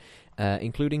future,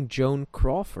 including Joan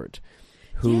Crawford,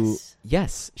 who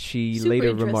she super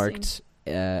later remarked.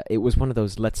 It was one of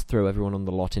those let's throw everyone on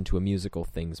the lot into a musical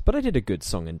things, but I did a good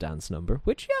song and dance number,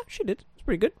 which she did. It's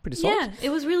pretty good, pretty solid. Yeah, it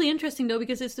was really interesting though,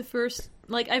 because it's the first,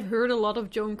 I've heard a lot of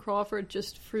Joan Crawford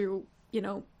just through,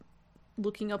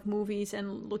 looking up movies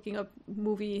and looking up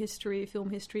movie history, film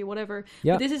history, whatever.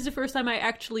 Yeah. But this is the first time I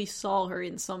actually saw her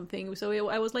in something, so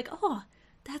I was like, oh,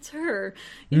 that's her.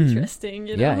 Interesting,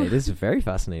 Yeah, it is very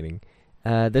fascinating.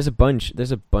 There's a bunch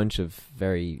of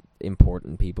very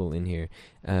important people in here.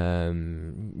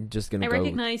 Just gonna. I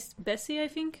recognized Bessie. I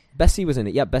think Bessie was in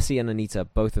it. Yeah, Bessie and Anita,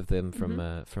 both of them from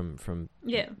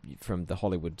the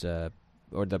Hollywood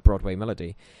or the Broadway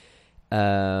Melody.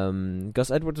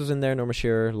 Gus Edwards was in there. Norma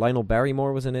Shearer, Lionel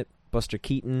Barrymore was in it. Buster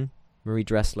Keaton, Marie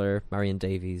Dressler, Marion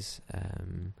Davies,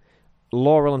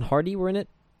 Laurel and Hardy were in it.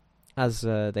 As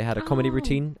they had a comedy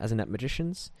routine as inept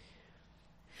magicians.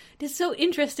 It's so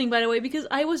interesting, by the way, because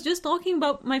I was just talking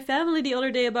about my family the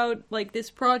other day about this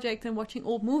project and watching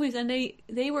old movies, and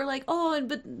they were like, "Oh,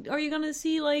 but are you gonna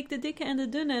see The Dikke and the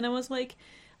Dunne?" And I was like,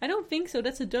 "I don't think so.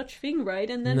 That's a Dutch thing, right?"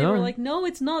 And then they were like, "No,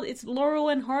 it's not. It's Laurel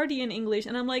and Hardy in English."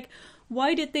 And I'm like,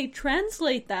 "Why did they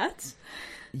translate that?"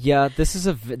 Yeah, this is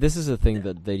a thing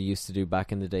that they used to do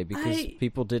back in the day because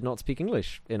people did not speak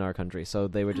English in our country, so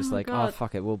they were just "Oh,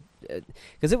 fuck it, well,"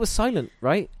 because it was silent,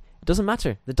 right? It doesn't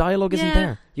matter. The dialogue isn't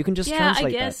there. You can just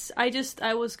translate that. Yeah, I guess.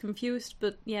 I was confused,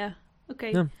 but yeah.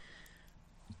 Okay. Yeah.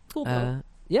 Cool, though.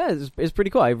 Yeah, it's pretty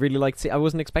cool. I really liked I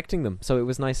wasn't expecting them, so it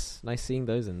was nice seeing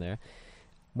those in there.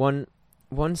 One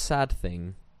sad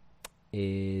thing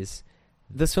is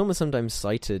this film is sometimes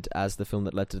cited as the film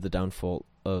that led to the downfall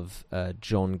of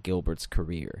John Gilbert's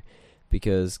career,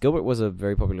 because Gilbert was a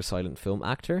very popular silent film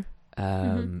actor.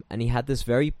 And he had this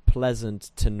very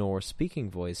pleasant tenor speaking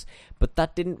voice, but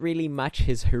that didn't really match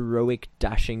his heroic,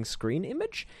 dashing screen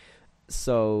image.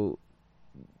 So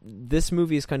this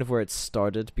movie is kind of where it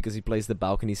started, because he plays the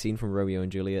balcony scene from Romeo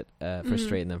and Juliet for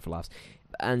Straight and Then for Laughs.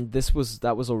 And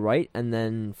that was all right, and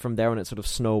then from there on it sort of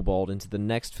snowballed into the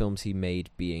next films he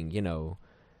made being,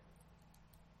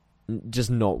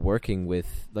 just not working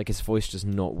with his voice, just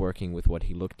not working with what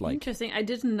he looked like. Interesting. I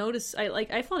didn't notice.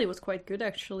 I thought he was quite good,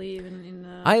 actually. Even in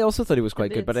I also thought he was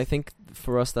quite good, but I think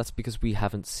for us that's because we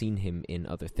haven't seen him in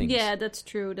other things. Yeah, that's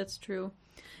true.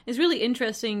 It's really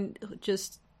interesting,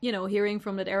 just hearing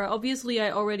from that era. Obviously,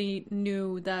 I already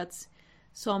knew that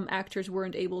some actors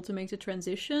weren't able to make the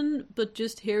transition, but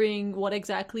just hearing what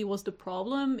exactly was the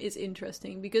problem is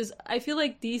interesting, because I feel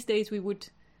like these days we would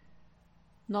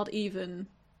not even.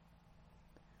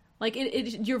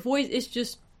 Your voice is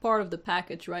just part of the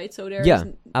package, right? So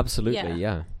absolutely,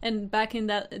 yeah. And back in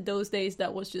those days,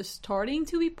 that was just starting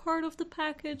to be part of the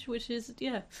package, which is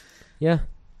yeah.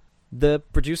 The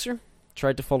producer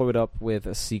tried to follow it up with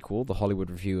a sequel, The Hollywood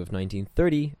Review of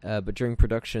 1930, but during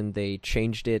production they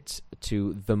changed it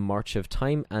to The March of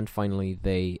Time, and finally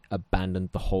they abandoned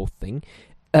the whole thing.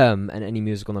 And any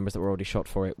musical numbers that were already shot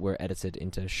for it were edited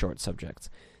into short subjects,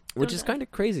 which is kind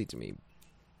of crazy to me.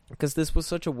 Because this was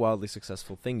such a wildly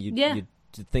successful thing, you'd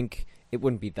think it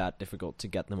wouldn't be that difficult to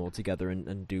get them all together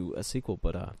and do a sequel,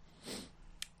 but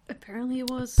apparently it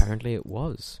was. Apparently it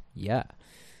was, yeah.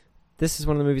 this is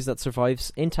one of the movies that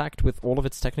survives intact with all of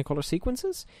its Technicolor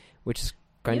sequences, which is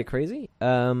kind of crazy.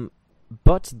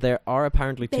 But there are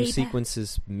apparently two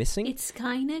sequences missing. It's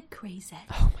kind of crazy.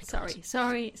 Oh my god.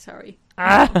 Sorry.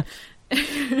 Ah!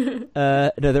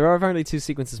 No, there are apparently two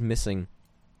sequences missing.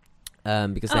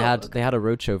 Because they had a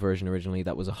roadshow version originally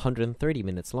that was 130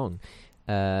 minutes long.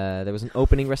 There was an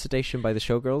opening recitation by the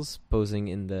showgirls posing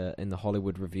in the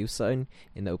Hollywood Review sign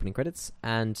in the opening credits,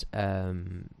 and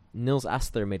Nils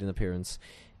Aster made an appearance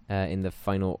in the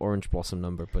final Orange Blossom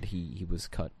number, but he was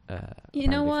cut. You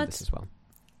know for what? this as well.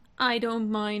 I don't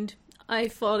mind. I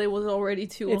thought it was already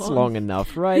too long. It's long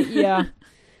enough, right? Yeah.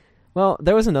 Well,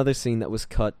 there was another scene that was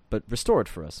cut but restored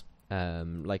for us.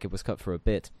 Like it was cut for a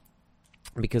bit.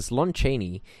 Because Lon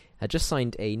Chaney had just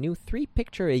signed a new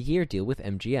 3-picture-a-year deal with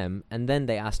MGM, and then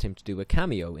they asked him to do a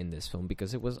cameo in this film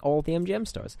because it was all the MGM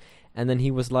stars. And then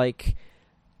he was like,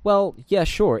 well, yeah,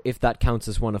 sure, if that counts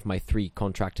as one of my 3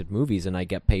 contracted movies and I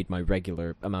get paid my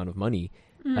regular amount of money.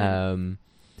 And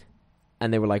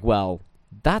they were like, well,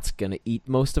 that's going to eat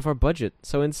most of our budget.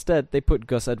 So instead, they put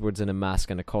Gus Edwards in a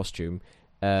mask and a costume,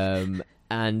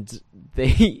 and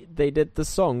they did the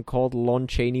song called Lon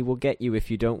Chaney Will Get You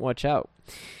If You Don't Watch Out.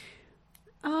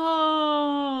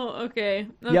 Oh, okay.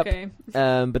 Yep.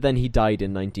 But then he died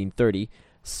in 1930,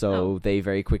 so they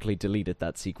very quickly deleted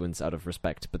that sequence out of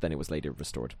respect, but then it was later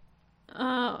restored.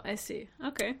 Oh, I see.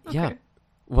 Okay. Yeah.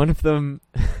 One of them,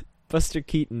 Buster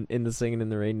Keaton in the Singin' in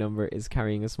the Rain number, is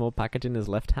carrying a small package in his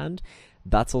left hand.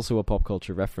 That's also a pop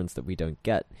culture reference that we don't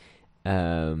get.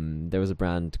 There was a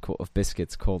brand of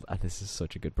biscuits called, this is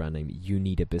such a good brand name, You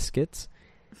Need a Biscuit.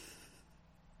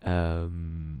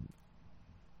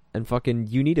 And fucking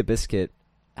You Need a Biscuit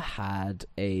had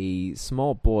a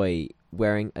small boy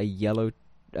wearing a yellow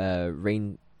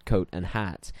raincoat and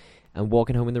hat and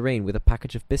walking home in the rain with a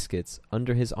package of biscuits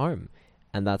under his arm,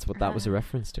 and that's what that was a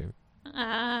reference to.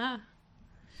 I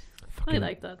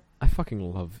like that. I fucking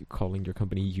love calling your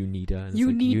company Unida. And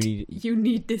you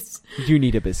need this. You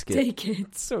need a biscuit. Take it.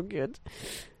 It's so good.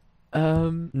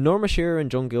 Norma Shearer and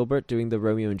John Gilbert doing the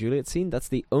Romeo and Juliet scene. That's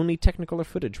the only Technicolor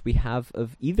footage we have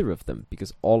of either of them,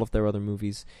 because all of their other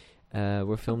movies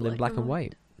were filmed in black and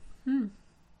white.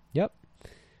 Yep.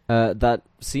 That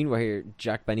scene where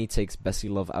Jack Benny takes Bessie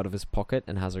Love out of his pocket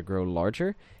and has her grow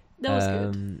larger. That was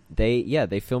good.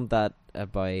 They filmed that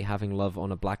by having Love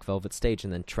on a black velvet stage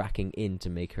and then tracking in to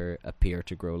make her appear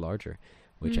to grow larger,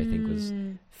 which I think was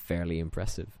fairly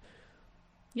impressive.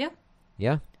 Yeah.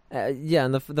 Yeah.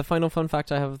 And the final fun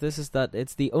fact I have of this is that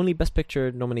it's the only Best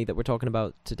Picture nominee that we're talking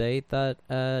about today that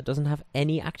doesn't have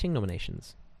any acting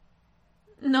nominations.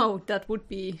 No, that would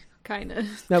be kind of...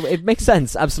 No, it makes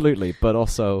sense, absolutely, but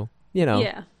also,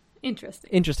 Yeah, interesting.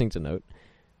 Interesting to note.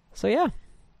 So, yeah.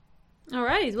 All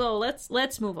right, well,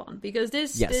 let's move on, because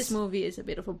this movie is a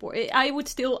bit of a bore. I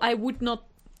would not...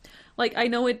 Like, I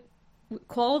know it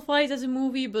qualifies as a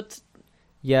movie, but...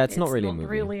 Yeah, it's not really a movie.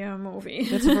 Really a movie.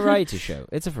 It's a variety show.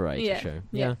 It's a variety show.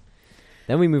 Yeah.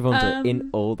 Then we move on to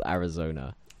In Old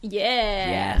Arizona.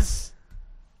 Yeah. Yes.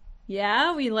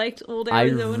 Yeah, we liked Old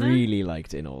Arizona. I really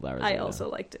liked In Old Arizona. I also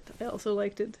liked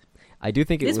it. I do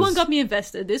think this one got me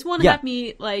invested. This one had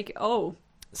me like,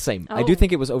 Same. I do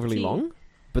think it was overly long,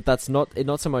 but that's not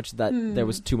so much that there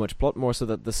was too much plot, more so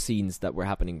that the scenes that were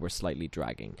happening were slightly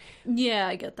dragging. Yeah,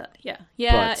 I get that. Yeah,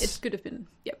 it could have been.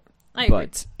 Yep. I agree.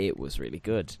 But it was really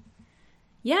good.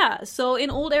 Yeah, so In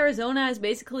Old Arizona is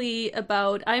basically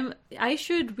about... I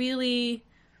should really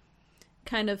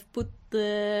kind of put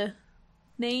the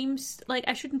names... Like,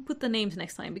 I shouldn't put the names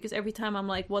next time, because every time I'm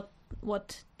like, what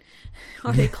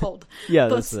are they called?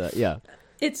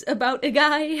 It's about a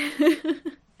guy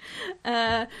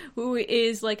who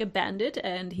is like a bandit,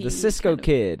 and he... The Cisco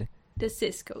Kid. The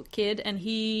Cisco Kid, and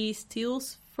he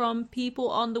steals from people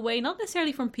on the way, not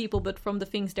necessarily from people, but from the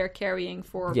things they're carrying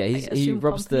for. Yeah, he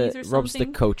robs the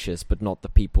coaches, but not the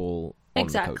people on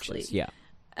the coaches. Yeah.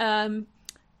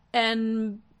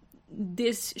 And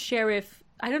this sheriff,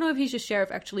 I don't know if he's just sheriff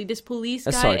actually. This police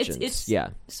guy, sergeant, it's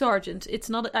sergeant. It's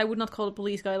not. I would not call it a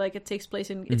police guy. Like, it takes place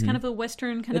in. It's kind of a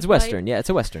western kind of. It's western. Yeah, it's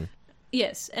a western.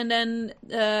 Yes, and then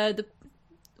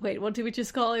what did we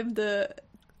just call him? The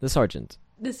sergeant.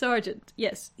 The sergeant,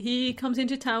 yes. He comes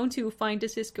into town to find the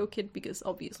Cisco Kid because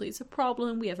obviously it's a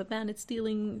problem. We have a bandit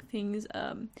stealing things.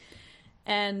 But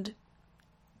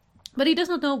he does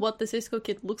not know what the Cisco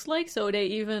Kid looks like, so they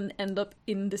even end up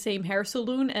in the same hair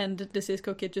salon, and the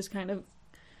Cisco Kid just kind of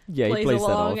Yeah, he plays plays that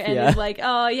along off, and yeah. is like,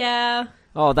 oh yeah.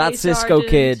 Oh, that Hey, Cisco Sergeant.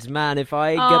 kid, man, if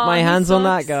I get my He hands on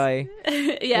that sucks. guy.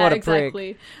 Yeah, What a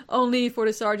exactly. Only for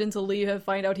the sergeant to leave and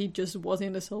find out he just was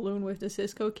in the saloon with the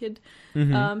Cisco kid.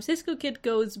 Mm-hmm. Cisco kid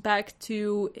goes back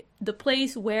to the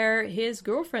place where his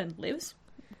girlfriend lives.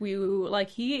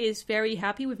 He is very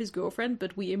happy with his girlfriend,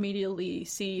 but we immediately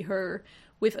see her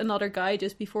with another guy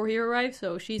just before he arrives,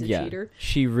 so she's a cheater.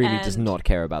 She really does And- not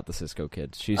care about the Cisco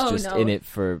kid. She's just no. in it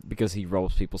because he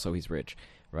robs people so he's rich,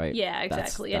 right? Yeah,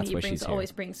 exactly. That's And why he she's here.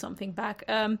 always brings something back.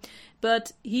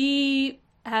 But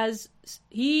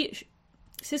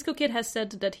Cisco Kid has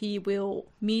said that he will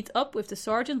meet up with the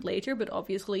sergeant later, but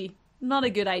obviously not a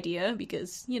good idea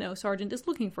because, sergeant is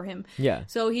looking for him. Yeah.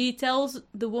 So he tells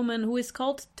the woman who is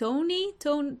called Tony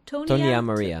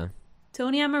Maria.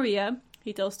 Tonya Maria.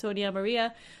 He tells Tonya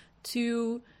Maria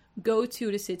to go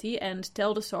to the city and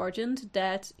tell the sergeant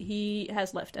that he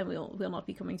has left and will not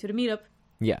be coming to the meetup.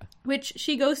 Yeah. Which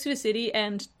she goes to the city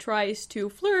and tries to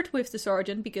flirt with the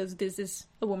sergeant because this is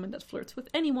a woman that flirts with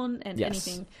anyone and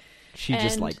anything. She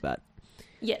just And- like that.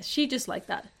 Yes, she just like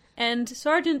that. And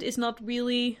sergeant is not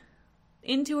really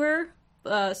into her,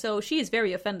 so she is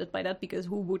very offended by that because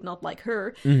who would not like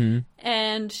her? Mm-hmm.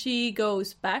 And she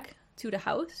goes back to the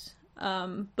house,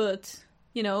 but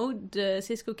the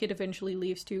Cisco kid eventually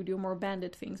leaves to do more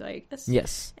bandit things, I guess.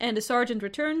 Yes. And the sergeant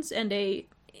returns, and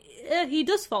he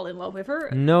does fall in love with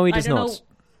her. No, he I does don't not. know.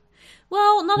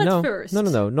 Well, not No. at first.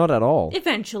 No, not at all.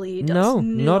 Eventually he does. No,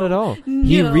 not at all.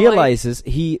 He No, realizes,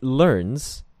 he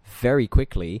learns very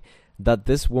quickly that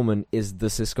this woman is the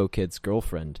Cisco kid's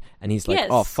girlfriend. And he's like, Yes.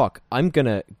 oh, fuck, I'm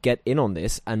gonna get in on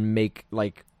this and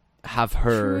have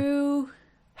her... True.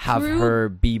 have True. her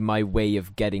be my way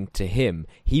of getting to him.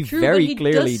 He True, very but he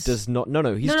clearly does- does not... No,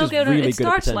 he's No, just okay, no, really it good at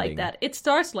starts pretending. like that. It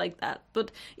starts like that.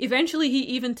 But eventually he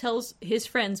even tells his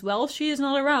friends, well, she is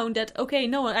not around, that, okay,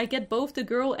 no, I get both the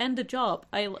girl and the job.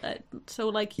 He does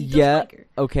like her.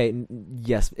 Okay,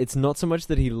 yes. It's not so much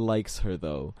that he likes her,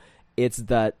 though. It's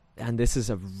that... And this is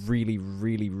a really,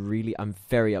 really, really... I'm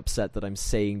very upset that I'm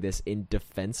saying this in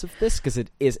defense of this, because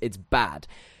it's bad.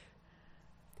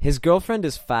 His girlfriend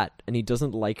is fat, and he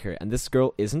doesn't like her, and this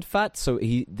girl isn't fat, so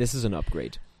this is an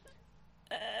upgrade.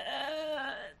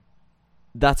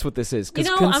 That's what this is. 'Cause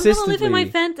I'm gonna live in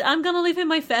consistently- I'm gonna live in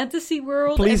my fantasy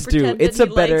world. Please and do. pretend It's that a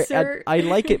he better... likes her. I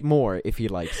like it more if he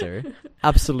likes her.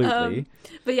 Absolutely.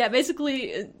 But yeah,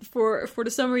 basically, for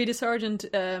the summary, the sergeant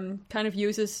kind of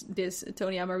uses this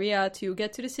Tonya Maria to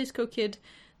get to the Cisco kid.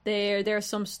 There's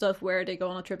some stuff where they go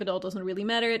on a trip. It all doesn't really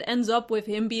matter. It ends up with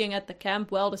him being at the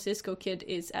camp while the Cisco kid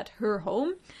is at her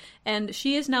home, and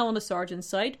she is now on the sergeant's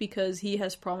side because he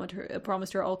has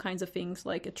promised her all kinds of things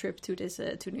like a trip to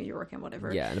New York and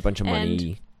whatever. Yeah, and a bunch of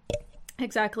money.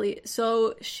 Exactly.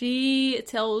 So she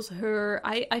tells her,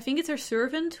 I think it's her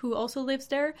servant who also lives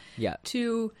there, Yeah.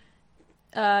 to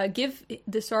give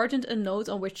the sergeant a note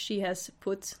on which she has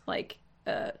put,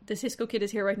 the Cisco kid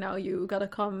is here right now, you gotta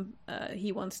come,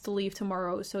 he wants to leave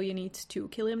tomorrow, so you need to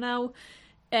kill him now.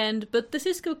 But the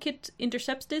Cisco kid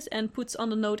intercepts this and puts on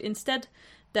the note instead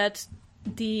that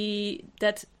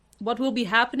what will be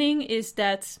happening is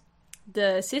that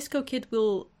the Cisco kid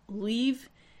will leave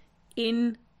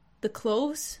in the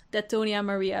clothes that Tonya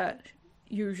Maria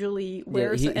usually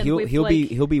wears. Yeah, and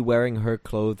he'll be wearing her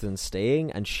clothes and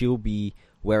staying, and she'll be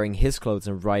wearing his clothes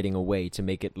and riding away to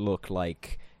make it look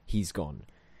like he's gone.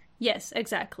 Yes,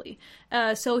 exactly.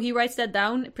 So he writes that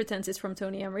down, pretends it's from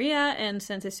Tonya Maria, and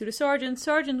sends it to the sergeant.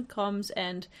 Sergeant comes,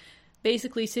 and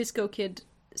basically Cisco Kid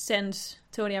sends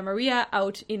Tonya Maria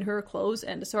out in her clothes,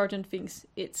 and the sergeant thinks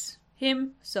it's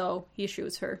him, so he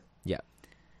shoots her. Yeah.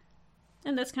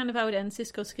 And that's kind of how it ends.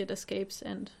 Cisco Kid escapes,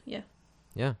 and yeah.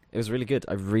 Yeah, it was really good.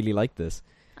 I really liked this.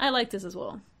 I like this as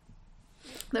well.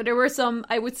 Though there were some,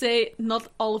 I would say, not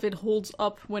all of it holds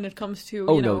up when it comes to,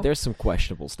 no, there's some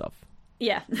questionable stuff.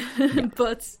 Yeah,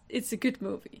 but it's a good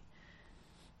movie.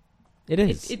 It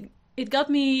is. It got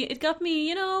me,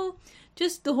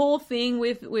 just the whole thing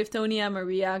with Tonya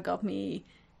Maria got me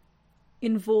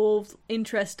involved,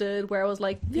 interested, where I was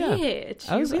like, bitch,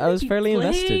 I was fairly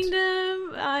invested.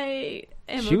 Them? I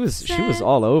am She was upset.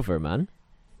 all over, man.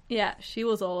 Yeah, she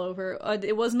was all over.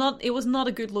 It was not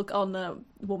a good look on a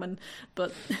woman,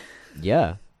 but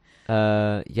Yeah.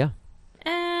 Yeah.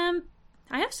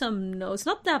 I have some notes.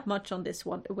 Not that much on this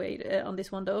one. On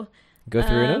this one though. Go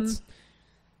through your notes.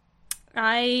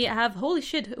 I have, holy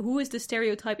shit, who is the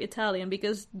stereotype Italian?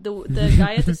 Because the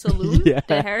guy at the saloon, Yeah.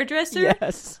 the hairdresser.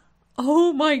 Yes.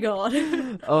 Oh my god.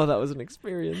 Oh, that was an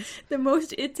experience. The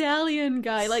most Italian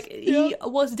guy. Like, he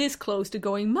was this close to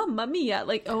going, Mamma Mia.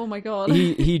 Like, oh my god.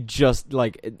 He just,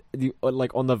 like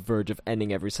on the verge of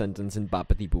ending every sentence in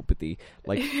bappity boopity.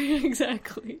 Like,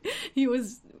 exactly. He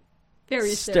was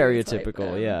very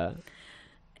stereotypical, yeah.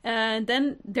 And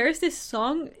then there's this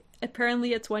song,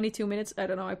 apparently at 22 minutes. I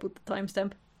don't know, I put the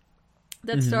timestamp.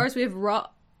 That starts with ra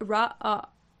ra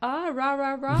I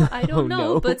don't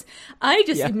know, no. but I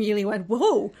just immediately went,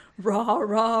 whoa, ra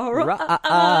ra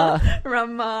ra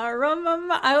rama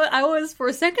rama. I was, for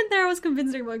a second there, I was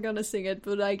convinced they were gonna sing it,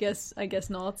 but I guess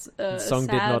not. The song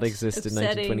did not exist in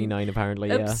 1929,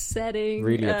 apparently. Upsetting,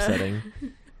 really upsetting.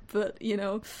 But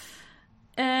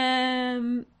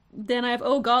then I have,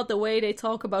 oh god, the way they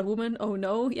talk about women. Oh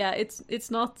no, yeah, it's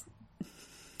not.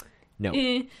 No,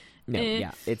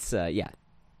 yeah, it's yeah.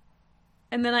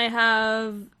 And then I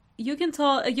have, you can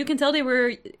tell they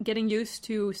were getting used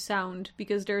to sound,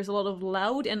 because there's a lot of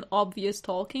loud and obvious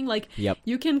talking. Like,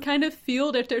 you can kind of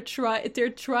feel that they're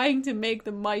trying to make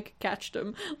the mic catch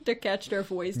them, to catch their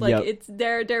voice. Like,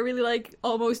 they're really like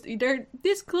almost, they're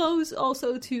this close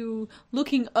also to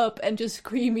looking up and just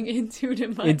screaming into the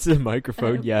mic. Into the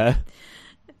microphone, yeah.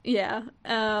 Yeah.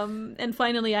 And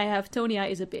finally I have Tonya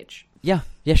is a bitch. Yeah,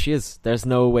 she is. There's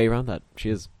no way around that. She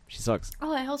is. She sucks.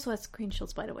 Oh, I also had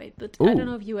screenshots, by the way, but I don't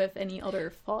know if you have any other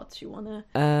thoughts you wanna.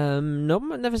 No,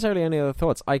 not necessarily any other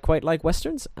thoughts. I quite like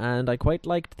westerns, and I quite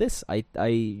liked this.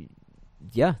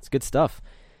 Yeah, it's good stuff.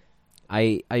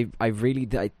 I really,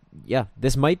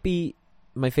 this might be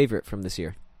my favorite from this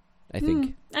year, I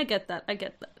think. I get that.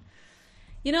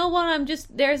 You know what?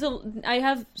 I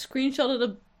have screenshotted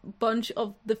a bunch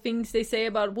of the things they say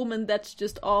about women that's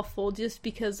just awful, just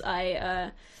because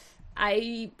I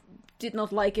did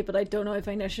not like it, but I don't know if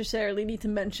I necessarily need to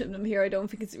mention them here. I don't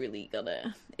think it's really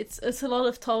gonna. It's a lot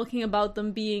of talking about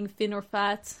them being thin or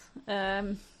fat.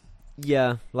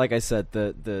 Yeah, like I said,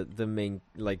 the main,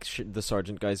 like, the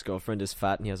sergeant guy's girlfriend is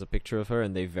fat, and he has a picture of her,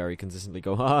 and they very consistently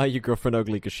go, your girlfriend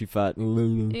ugly because she fat.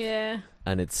 Yeah.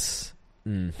 And it's...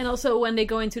 And also when they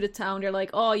go into the town, they're like,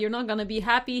 oh, you're not gonna be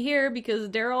happy here because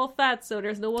they're all fat, so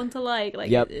there's no one to like. Like,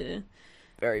 yep.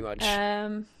 Very much.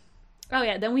 Oh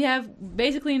yeah, then we have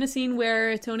basically in a scene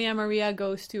where Tonya Maria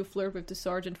goes to flirt with the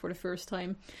sergeant for the first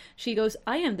time. She goes,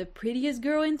 I am the prettiest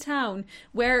girl in town,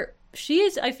 where she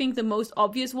is, I think, the most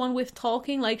obvious one with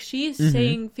talking. Like, she is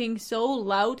saying things so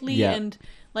loudly and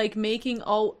like making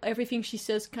everything she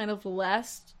says kind of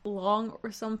last long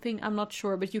or something. I'm not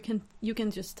sure, but you can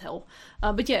just tell.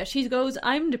 But yeah, she goes,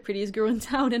 I'm the prettiest girl in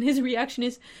town, and his reaction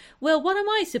is, well, what am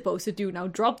I supposed to do now?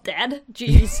 Drop dead?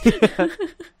 Jeez.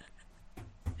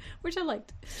 Which I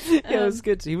liked. Yeah, it was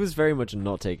good. He was very much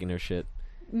not taking her shit.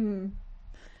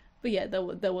 But yeah,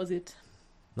 that was it.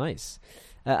 Nice.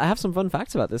 I have some fun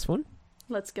facts about this one.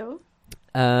 Let's go.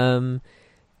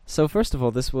 So first of all,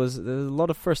 there's a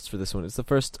lot of firsts for this one. It's the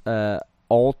first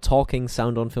all talking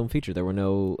sound on film feature. There were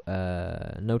no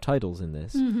titles in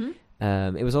this.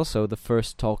 It was also the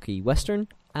first talkie western,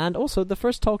 and also the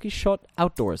first talkie shot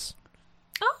outdoors.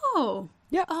 Oh.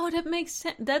 Yeah. Oh, that makes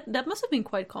sense. That must have been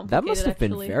quite complicated. That must have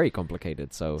actually. been very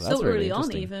complicated. So that's so really early on,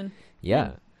 interesting. even.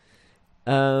 Yeah.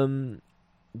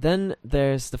 Then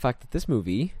there's the fact that this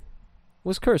movie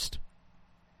was cursed.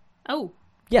 Oh.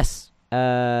 Yes.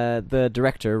 The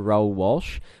director, Raoul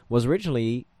Walsh, was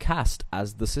originally cast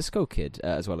as the Cisco Kid,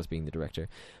 as well as being the director.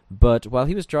 But while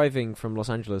he was driving from Los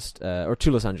Angeles, or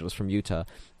to Los Angeles from Utah,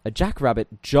 a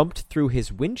jackrabbit jumped through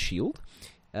his windshield,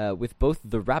 with both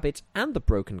the rabbit and the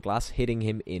broken glass hitting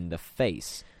him in the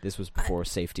face. This was before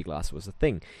safety glass was a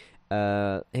thing.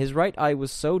 His right eye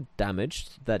was so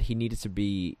damaged that he needed to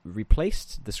be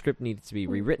replaced, the script needed to be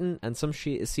rewritten, and some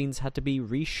scenes had to be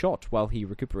reshot while he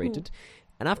recuperated.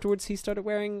 And afterwards he started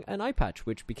wearing an eye patch,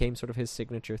 which became sort of his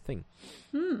signature thing.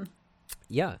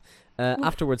 Yeah.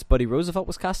 Afterwards, Buddy Roosevelt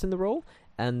was cast in the role,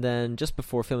 and then just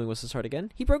before filming was to start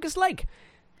again, he broke his leg.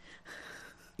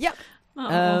 Yeah.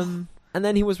 And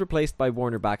then he was replaced by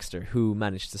Warner Baxter, who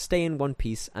managed to stay in one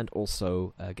piece and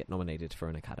also get nominated for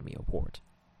an Academy Award.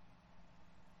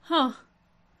 Huh.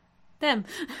 Damn.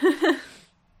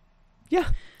 Yeah,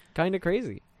 kind of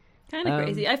crazy. Kind of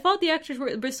crazy. I thought the actors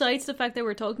were, besides the fact they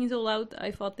were talking so loud,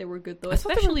 I thought they were good though.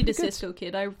 Especially the Cisco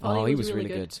Kid. I thought he was really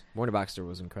good. Warner Baxter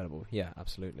was incredible. Yeah,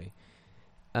 absolutely.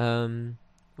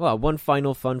 Well, one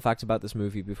final fun fact about this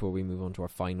movie before we move on to our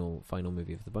final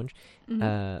movie of the bunch.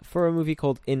 For a movie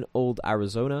called In Old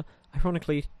Arizona,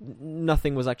 ironically,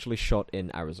 nothing was actually shot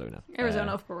in Arizona.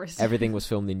 Arizona, of course. Everything was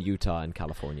filmed in Utah and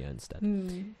California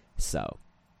instead. So,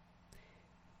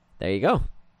 there you go.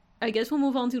 I guess we'll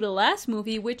move on to the last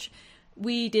movie, which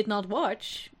we did not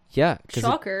watch. Yeah, because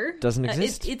shocker, it doesn't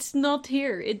exist. It's not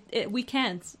here. We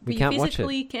can't. We can't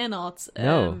physically watch it. Cannot.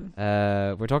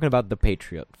 No. We're talking about The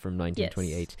Patriot from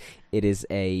 1928. Yes. It is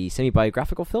a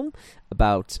semi-biographical film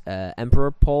about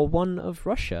Emperor Paul I of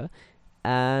Russia,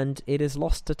 and it is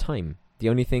lost to time. The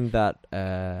only thing that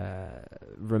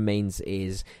remains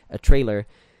is a trailer,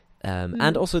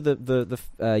 and also the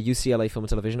UCLA Film and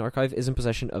Television Archive is in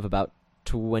possession of about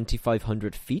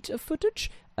 2,500 feet of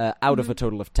footage out of a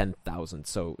total of 10,000.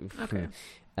 So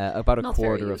about a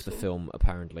quarter of the film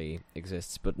apparently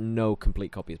exists, but no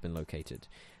complete copy has been located,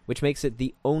 which makes it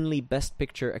the only Best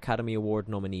Picture Academy Award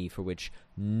nominee for which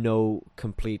no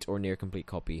complete or near complete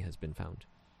copy has been found.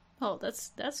 Oh,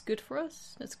 that's good for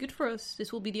us. That's good for us.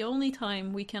 This will be the only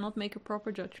time we cannot make a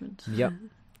proper judgment. Yep.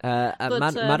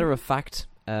 Matter of fact,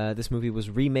 this movie was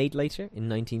remade later in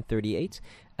 1938.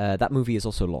 That movie is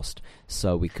also lost,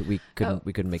 so we couldn't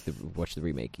watch the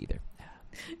remake either.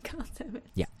 God damn it.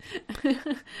 Yeah.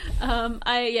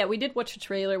 We did watch a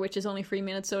trailer, which is only 3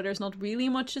 minutes, so there's not really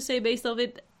much to say based off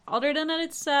it. Other than that,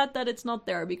 it's sad that it's not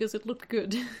there because it looked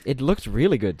good. It looked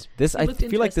really good. I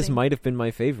feel like this might have been my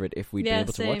favorite if we'd been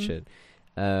able to watch it.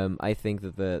 I think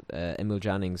that the Emil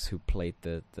Jannings, who played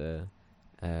the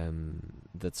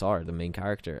Tsar, the main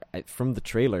character, from the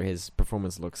trailer, his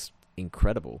performance looks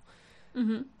incredible.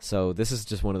 Mm-hmm. So this is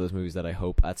just one of those movies that I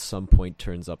hope at some point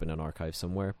turns up in an archive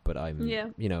somewhere. But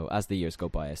as the years go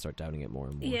by, I start doubting it more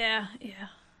and more. Yeah.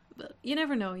 But you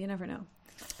never know.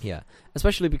 Yeah,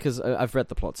 especially because I've read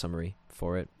the plot summary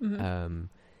for it,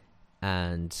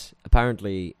 and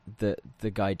apparently the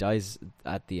guy dies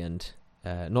at the end.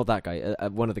 Not that guy.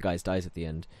 One of the guys dies at the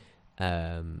end,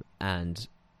 and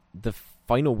the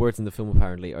final words in the film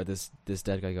apparently are this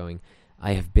dead guy going,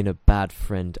 "I have been a bad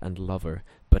friend and lover,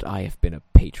 but I have been a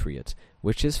patriot,"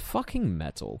 which is fucking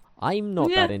metal. I'm not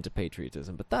that into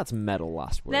patriotism, but that's metal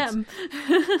last words.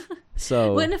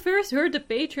 So when I first heard the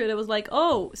Patriot, I was like,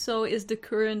 oh, so is the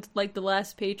current, like the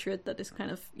last Patriot that is kind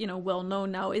of, well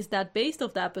known now, is that based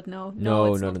off that? But no,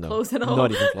 it's not close at all.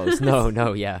 Not even close.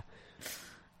 No, yeah.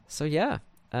 So yeah,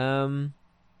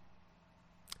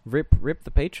 rip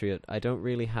the Patriot. I don't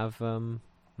really have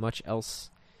much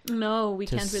else. No, we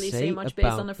can't really say much based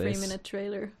on a 3-minute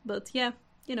trailer. But yeah.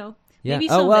 Yeah. Maybe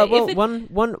someday.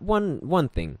 One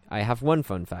thing. I have one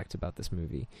fun fact about this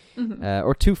movie,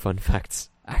 or two fun facts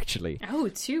actually. Oh,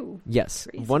 two. Yes.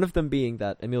 Crazy. One of them being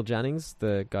that Emil Jannings,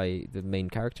 the main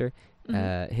character,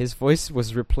 his voice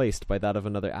was replaced by that of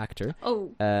another actor.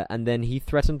 Oh. And then he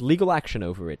threatened legal action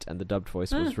over it, and the dubbed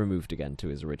voice was removed again to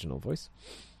his original voice.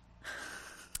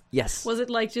 Yes. Was it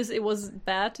like it was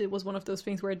bad? It was one of those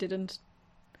things where it didn't.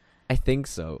 I think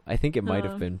so. I think it might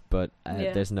have been, but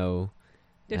there's no.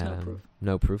 There's no proof.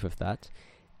 No proof of that.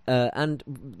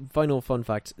 And final fun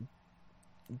fact,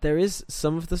 there is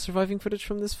some of the surviving footage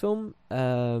from this film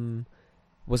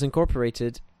was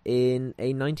incorporated in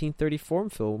a 1934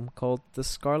 film called The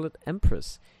Scarlet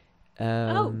Empress.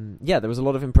 Yeah, there was a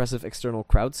lot of impressive external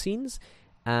crowd scenes,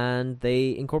 and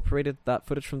they incorporated that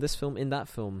footage from this film in that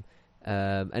film.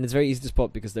 And it's very easy to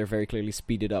spot because they're very clearly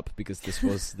speeded up because this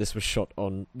was shot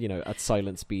on at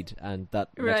silent speed, and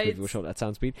that next movie was shot at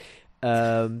sound speed.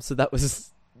 So that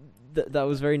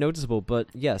was very noticeable. But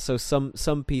yeah, so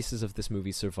some pieces of this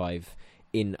movie survive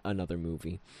in another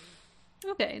movie.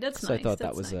 Okay, that's nice. So I thought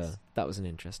that was an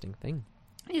interesting thing.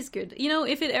 It's good.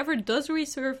 If it ever does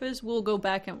resurface, we'll go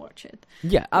back and watch it.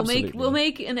 Yeah, absolutely. We'll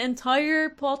make an entire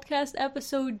podcast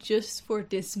episode just for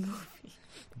this movie.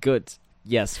 Good.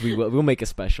 Yes, we will. We'll make a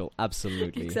special.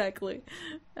 Absolutely. Exactly.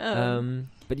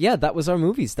 But yeah, that was our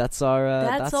movies. That's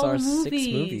our 6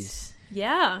 movies.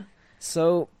 Yeah.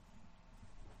 So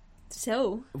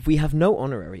we have no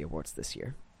honorary awards this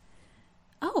year.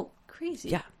 Oh, crazy.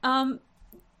 Yeah.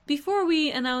 Before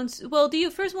we announce, do you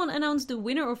first want to announce the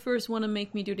winner or first want to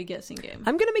make me do the guessing game?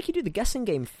 I'm going to make you do the guessing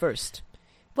game first.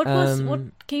 What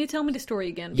can you tell me the story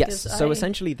again? Yes. So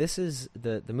essentially this is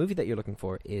the movie that you're looking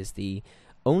for is the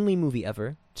only movie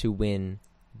ever to win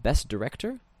Best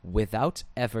Director without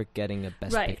ever getting a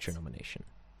Best Picture nomination.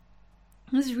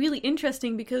 This is really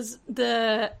interesting because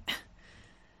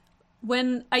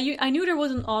when I knew there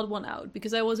was an odd one out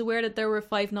because I was aware that there were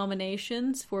 5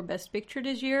 nominations for Best Picture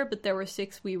this year, but there were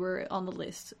 6 we were on the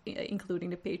list, including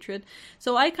The Patriot.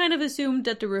 So I kind of assumed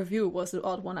that The Review was the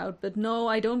odd one out, but no,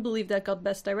 I don't believe that got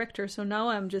Best Director, so now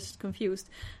I'm just confused.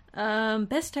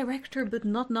 Best Director, but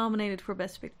not nominated for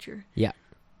Best Picture. Yeah.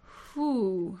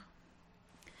 Whew.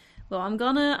 Well, I'm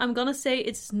gonna say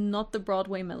it's not the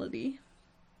Broadway Melody.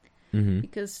 Mm-hmm.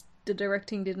 Because the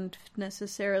directing didn't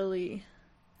necessarily...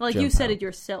 Like, you said it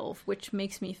yourself, which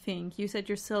makes me think... You said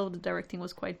yourself the directing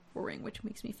was quite boring, which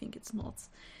makes me think it's not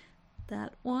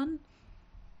that one.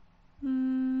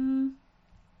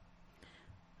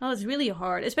 Oh, it's really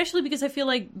hard, especially because I feel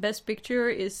like Best Picture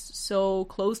is so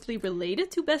closely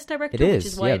related to Best Director, It is,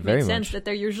 which is why yeah, it very makes sense much. that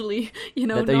they're usually,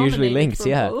 That they're usually nominated linked, for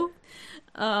yeah. both.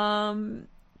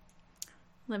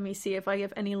 Let me see if I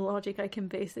have any logic I can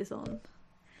base this on.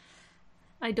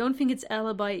 I don't think it's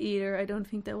Alibi either. I don't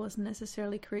think that was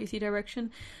necessarily crazy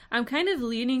direction. I'm kind of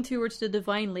leaning towards The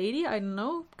Divine Lady. I don't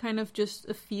know, kind of just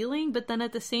a feeling. But then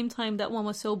at the same time, that one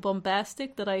was so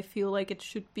bombastic that I feel like it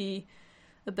should be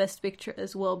a Best Picture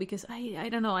as well. Because I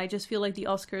don't know, I just feel like the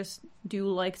Oscars do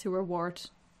like to reward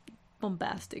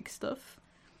bombastic stuff.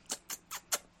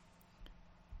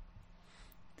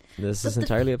 This is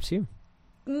entirely up to you.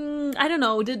 I don't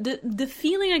know. The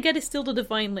feeling I get is still The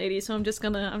Divine Lady, so I'm just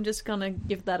gonna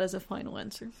give that as a final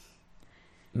answer.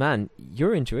 Man,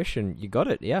 your intuition, you got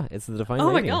it. Yeah, it's The Divine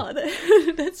Oh Lady. my god,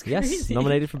 that's crazy. Yes,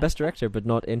 nominated for Best Director, but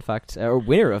not in fact, or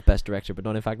winner of Best Director, but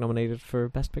not in fact nominated for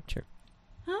Best Picture.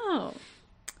 Oh,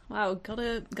 wow!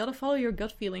 Gotta follow your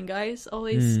gut feeling, guys.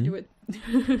 Always do it.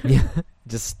 Yeah,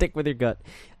 just stick with your gut.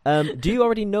 Do you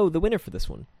already know the winner for this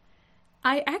one?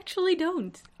 I actually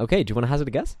don't. Okay, do you want to hazard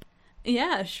a guess?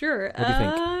 Yeah, sure. What do you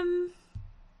think?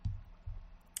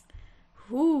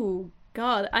 Ooh,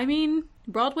 God. I mean,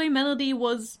 Broadway Melody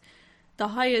was the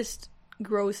highest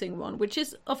grossing one, which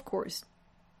is, of course,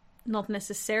 not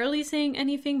necessarily saying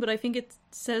anything, but I think it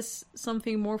says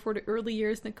something more for the early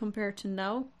years than compared to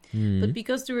now. But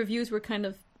because the reviews were kind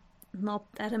of not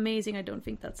that amazing, I don't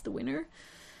think that's the winner.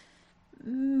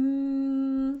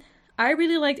 I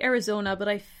really liked Arizona, but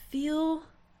I feel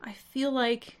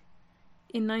like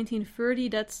in 1930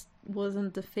 that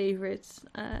wasn't the favorite.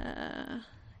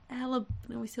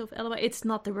 We still have Alibi. It's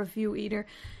not the review either.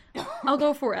 I'll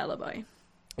go for Alibi.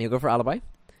 You go for Alibi?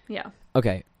 Yeah.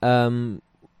 Okay.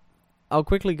 I'll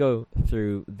quickly go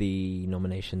through the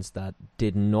nominations that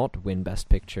did not win Best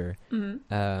Picture,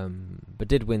 but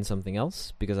did win something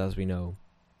else, because as we know,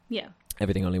 yeah,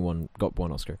 everything only got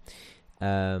one Oscar.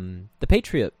 The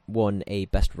Patriot won a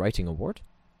Best Writing Award.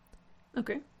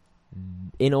 Okay.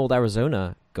 In Old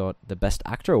Arizona got the Best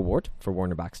Actor Award for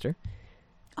Warner Baxter.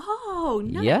 Oh,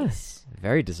 nice. Yes,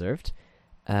 very deserved.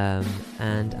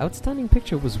 And Outstanding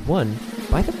Picture was won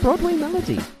by The Broadway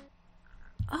Melody.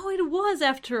 Oh, it was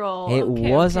after all. It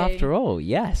Okay, was okay. after all,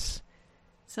 yes.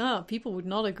 So, people would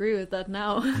not agree with that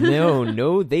now.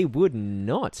 No, they would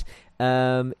not.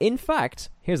 In fact,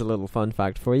 here's a little fun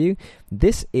fact for you.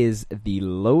 This is the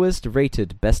lowest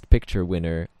rated Best Picture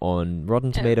winner on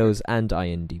Rotten Tomatoes and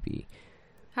IMDb.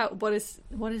 What is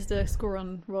the score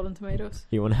on Rotten Tomatoes?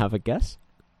 You want to have a guess?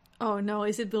 Oh no,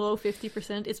 is it below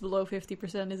 50%? It's below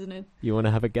 50%, isn't it? You want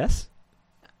to have a guess?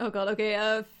 Oh god,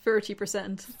 okay,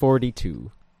 30%.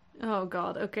 42. Oh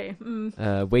god, okay.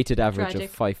 Weighted average Tragic.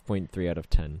 of 5.3 out of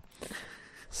 10.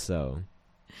 So...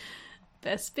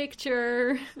 Best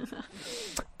Picture.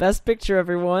 Best Picture,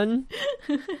 everyone.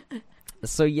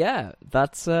 So yeah,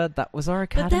 that was our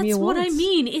Academy Awards. But that's what I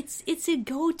mean. It's a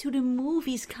go to the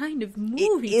movies kind of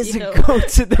movie. It is you know? a go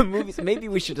to the movies. Maybe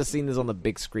we should have seen this on the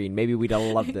big screen. Maybe we'd have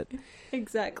loved it.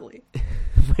 Exactly.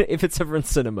 If it's ever in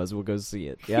cinemas, we'll go see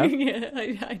it. Yeah.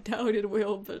 Yeah, I doubt it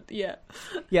will, but yeah.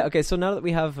 Yeah. Okay. So now that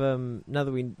we have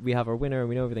we have our winner and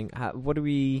we know everything, what do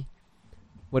we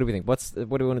think? What do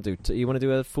we want to do? You want to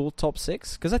do a full top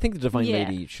 6? Because I think the Divine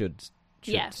Lady should.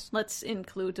 Yes, let's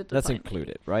include it. Let's include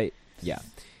it, right? Yeah.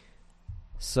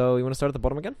 So you want to start at the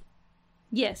bottom again?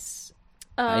 Yes.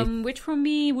 Which for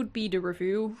me would be the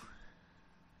review.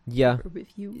 Yeah.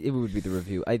 Review. It would be the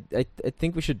review. I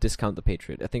think we should discount the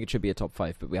Patriot. I think it should be a top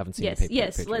 5, but we haven't seen the Patriot.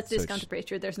 Yes, Patriot, let's so discount the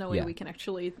Patriot. There's no way we can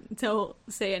actually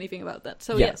say anything about that.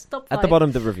 So yes, top 5. At the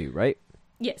bottom, the review, right?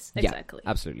 Yes, exactly.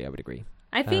 Yeah, absolutely, I would agree.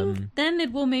 I think then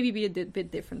it will maybe be a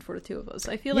bit different for the two of us.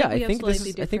 I feel like we have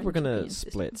slightly different. I think we're gonna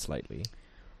split slightly.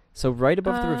 So right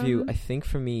above the review, I think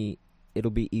for me it'll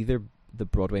be either the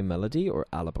Broadway Melody or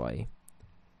Alibi.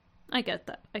 I get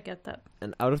that.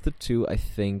 And out of the two, I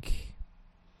think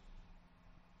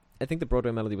the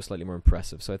Broadway Melody was slightly more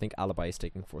impressive, so I think Alibi is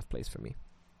taking 4th place for me.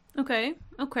 Okay.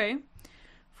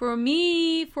 For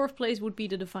me, 4th place would be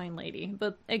The Divine Lady,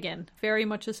 but again, very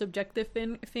much a subjective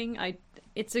thing.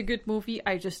 It's a good movie.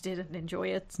 I just didn't enjoy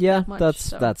it. Yeah, that much,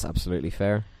 that's absolutely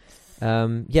fair.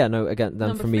 Again,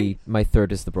 then for me, my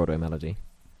 3rd is the Broadway Melody.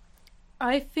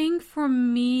 I think for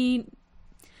me,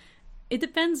 it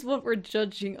depends what we're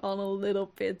judging on a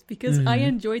little bit, because I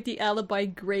enjoyed the Alibi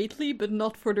greatly, but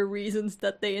not for the reasons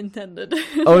that they intended.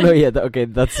 Oh no, yeah, okay,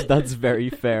 that's very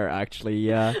fair, actually,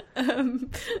 yeah.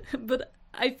 But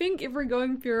I think if we're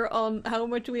going pure on how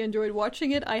much we enjoyed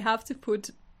watching it, I have to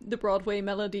put the Broadway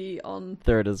melody on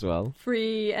third as well.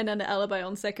 3 and then the Alibi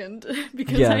on 2nd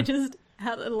because Yeah. I just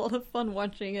had a lot of fun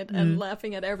watching it and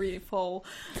laughing at every fall.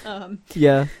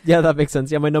 Yeah, that makes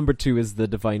sense. Yeah, my number 2 is the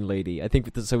Divine Lady. I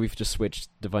think so. We've just switched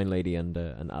Divine Lady and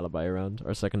Alibi around,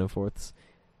 our second and fourths.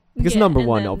 Because number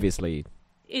 1, obviously,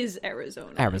 is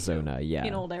Arizona. Arizona, yeah,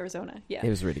 in old Arizona. Yeah, it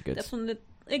was really good. That's one that,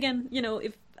 again,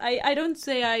 if I don't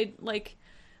say I like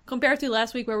compared to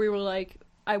last week where we were like,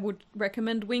 I would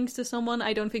recommend Wings to someone.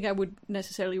 I don't think I would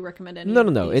necessarily recommend any. No.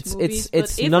 These movies,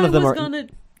 It's if none I of them was are. Gonna,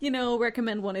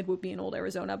 recommend one, it would be in old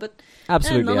Arizona. But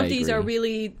Absolutely, none I of these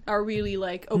agree. are really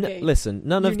like okay. Listen,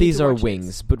 none you of need these to are watch Wings,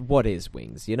 this. but what is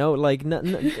Wings? Like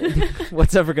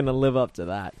what's ever gonna live up to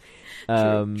that?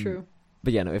 True.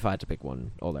 But yeah, no. If I had to pick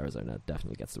one, Old Arizona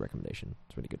definitely gets the recommendation.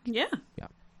 It's really good. Yeah.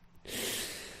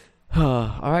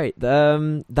 All right.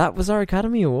 That was our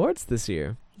Academy Awards this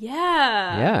year. Yeah.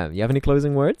 Yeah. You have any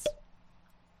closing words?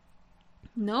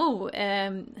 No.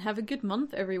 Have a good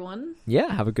month, everyone.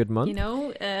 Yeah. Have a good month.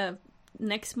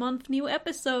 Next month, new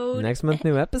episode. Next month,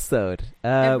 new episode.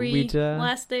 Every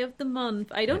last day of the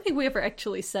month. I don't think we ever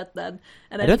actually said that.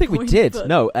 I don't think we did. But...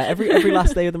 No, every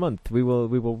last day of the month, we will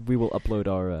upload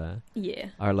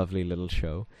our lovely little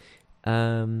show.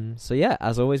 So yeah,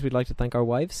 as always, we'd like to thank our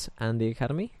wives and the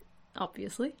Academy.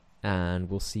 Obviously. And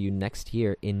we'll see you next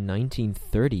year in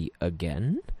 1930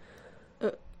 again.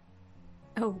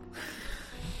 Oh.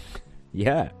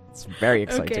 Yeah, it's very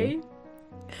exciting. Okay.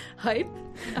 Hype.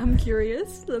 I'm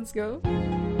curious. Let's go.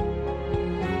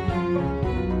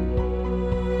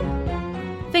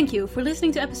 Thank you for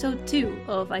listening to episode 2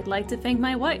 of I'd Like to Thank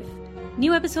My Wife.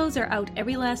 New episodes are out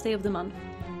every last day of the month.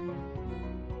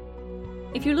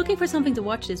 If you're looking for something to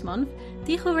watch this month,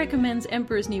 Tycho recommends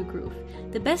Emperor's New Groove,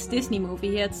 the best Disney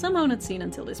movie he had somehow not seen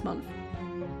until this month.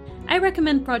 I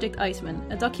recommend Project Iceman,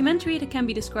 a documentary that can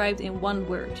be described in one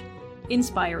word: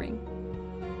 inspiring.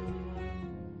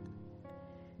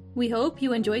 We hope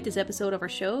you enjoyed this episode of our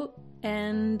show,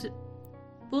 and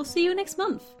we'll see you next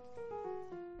month.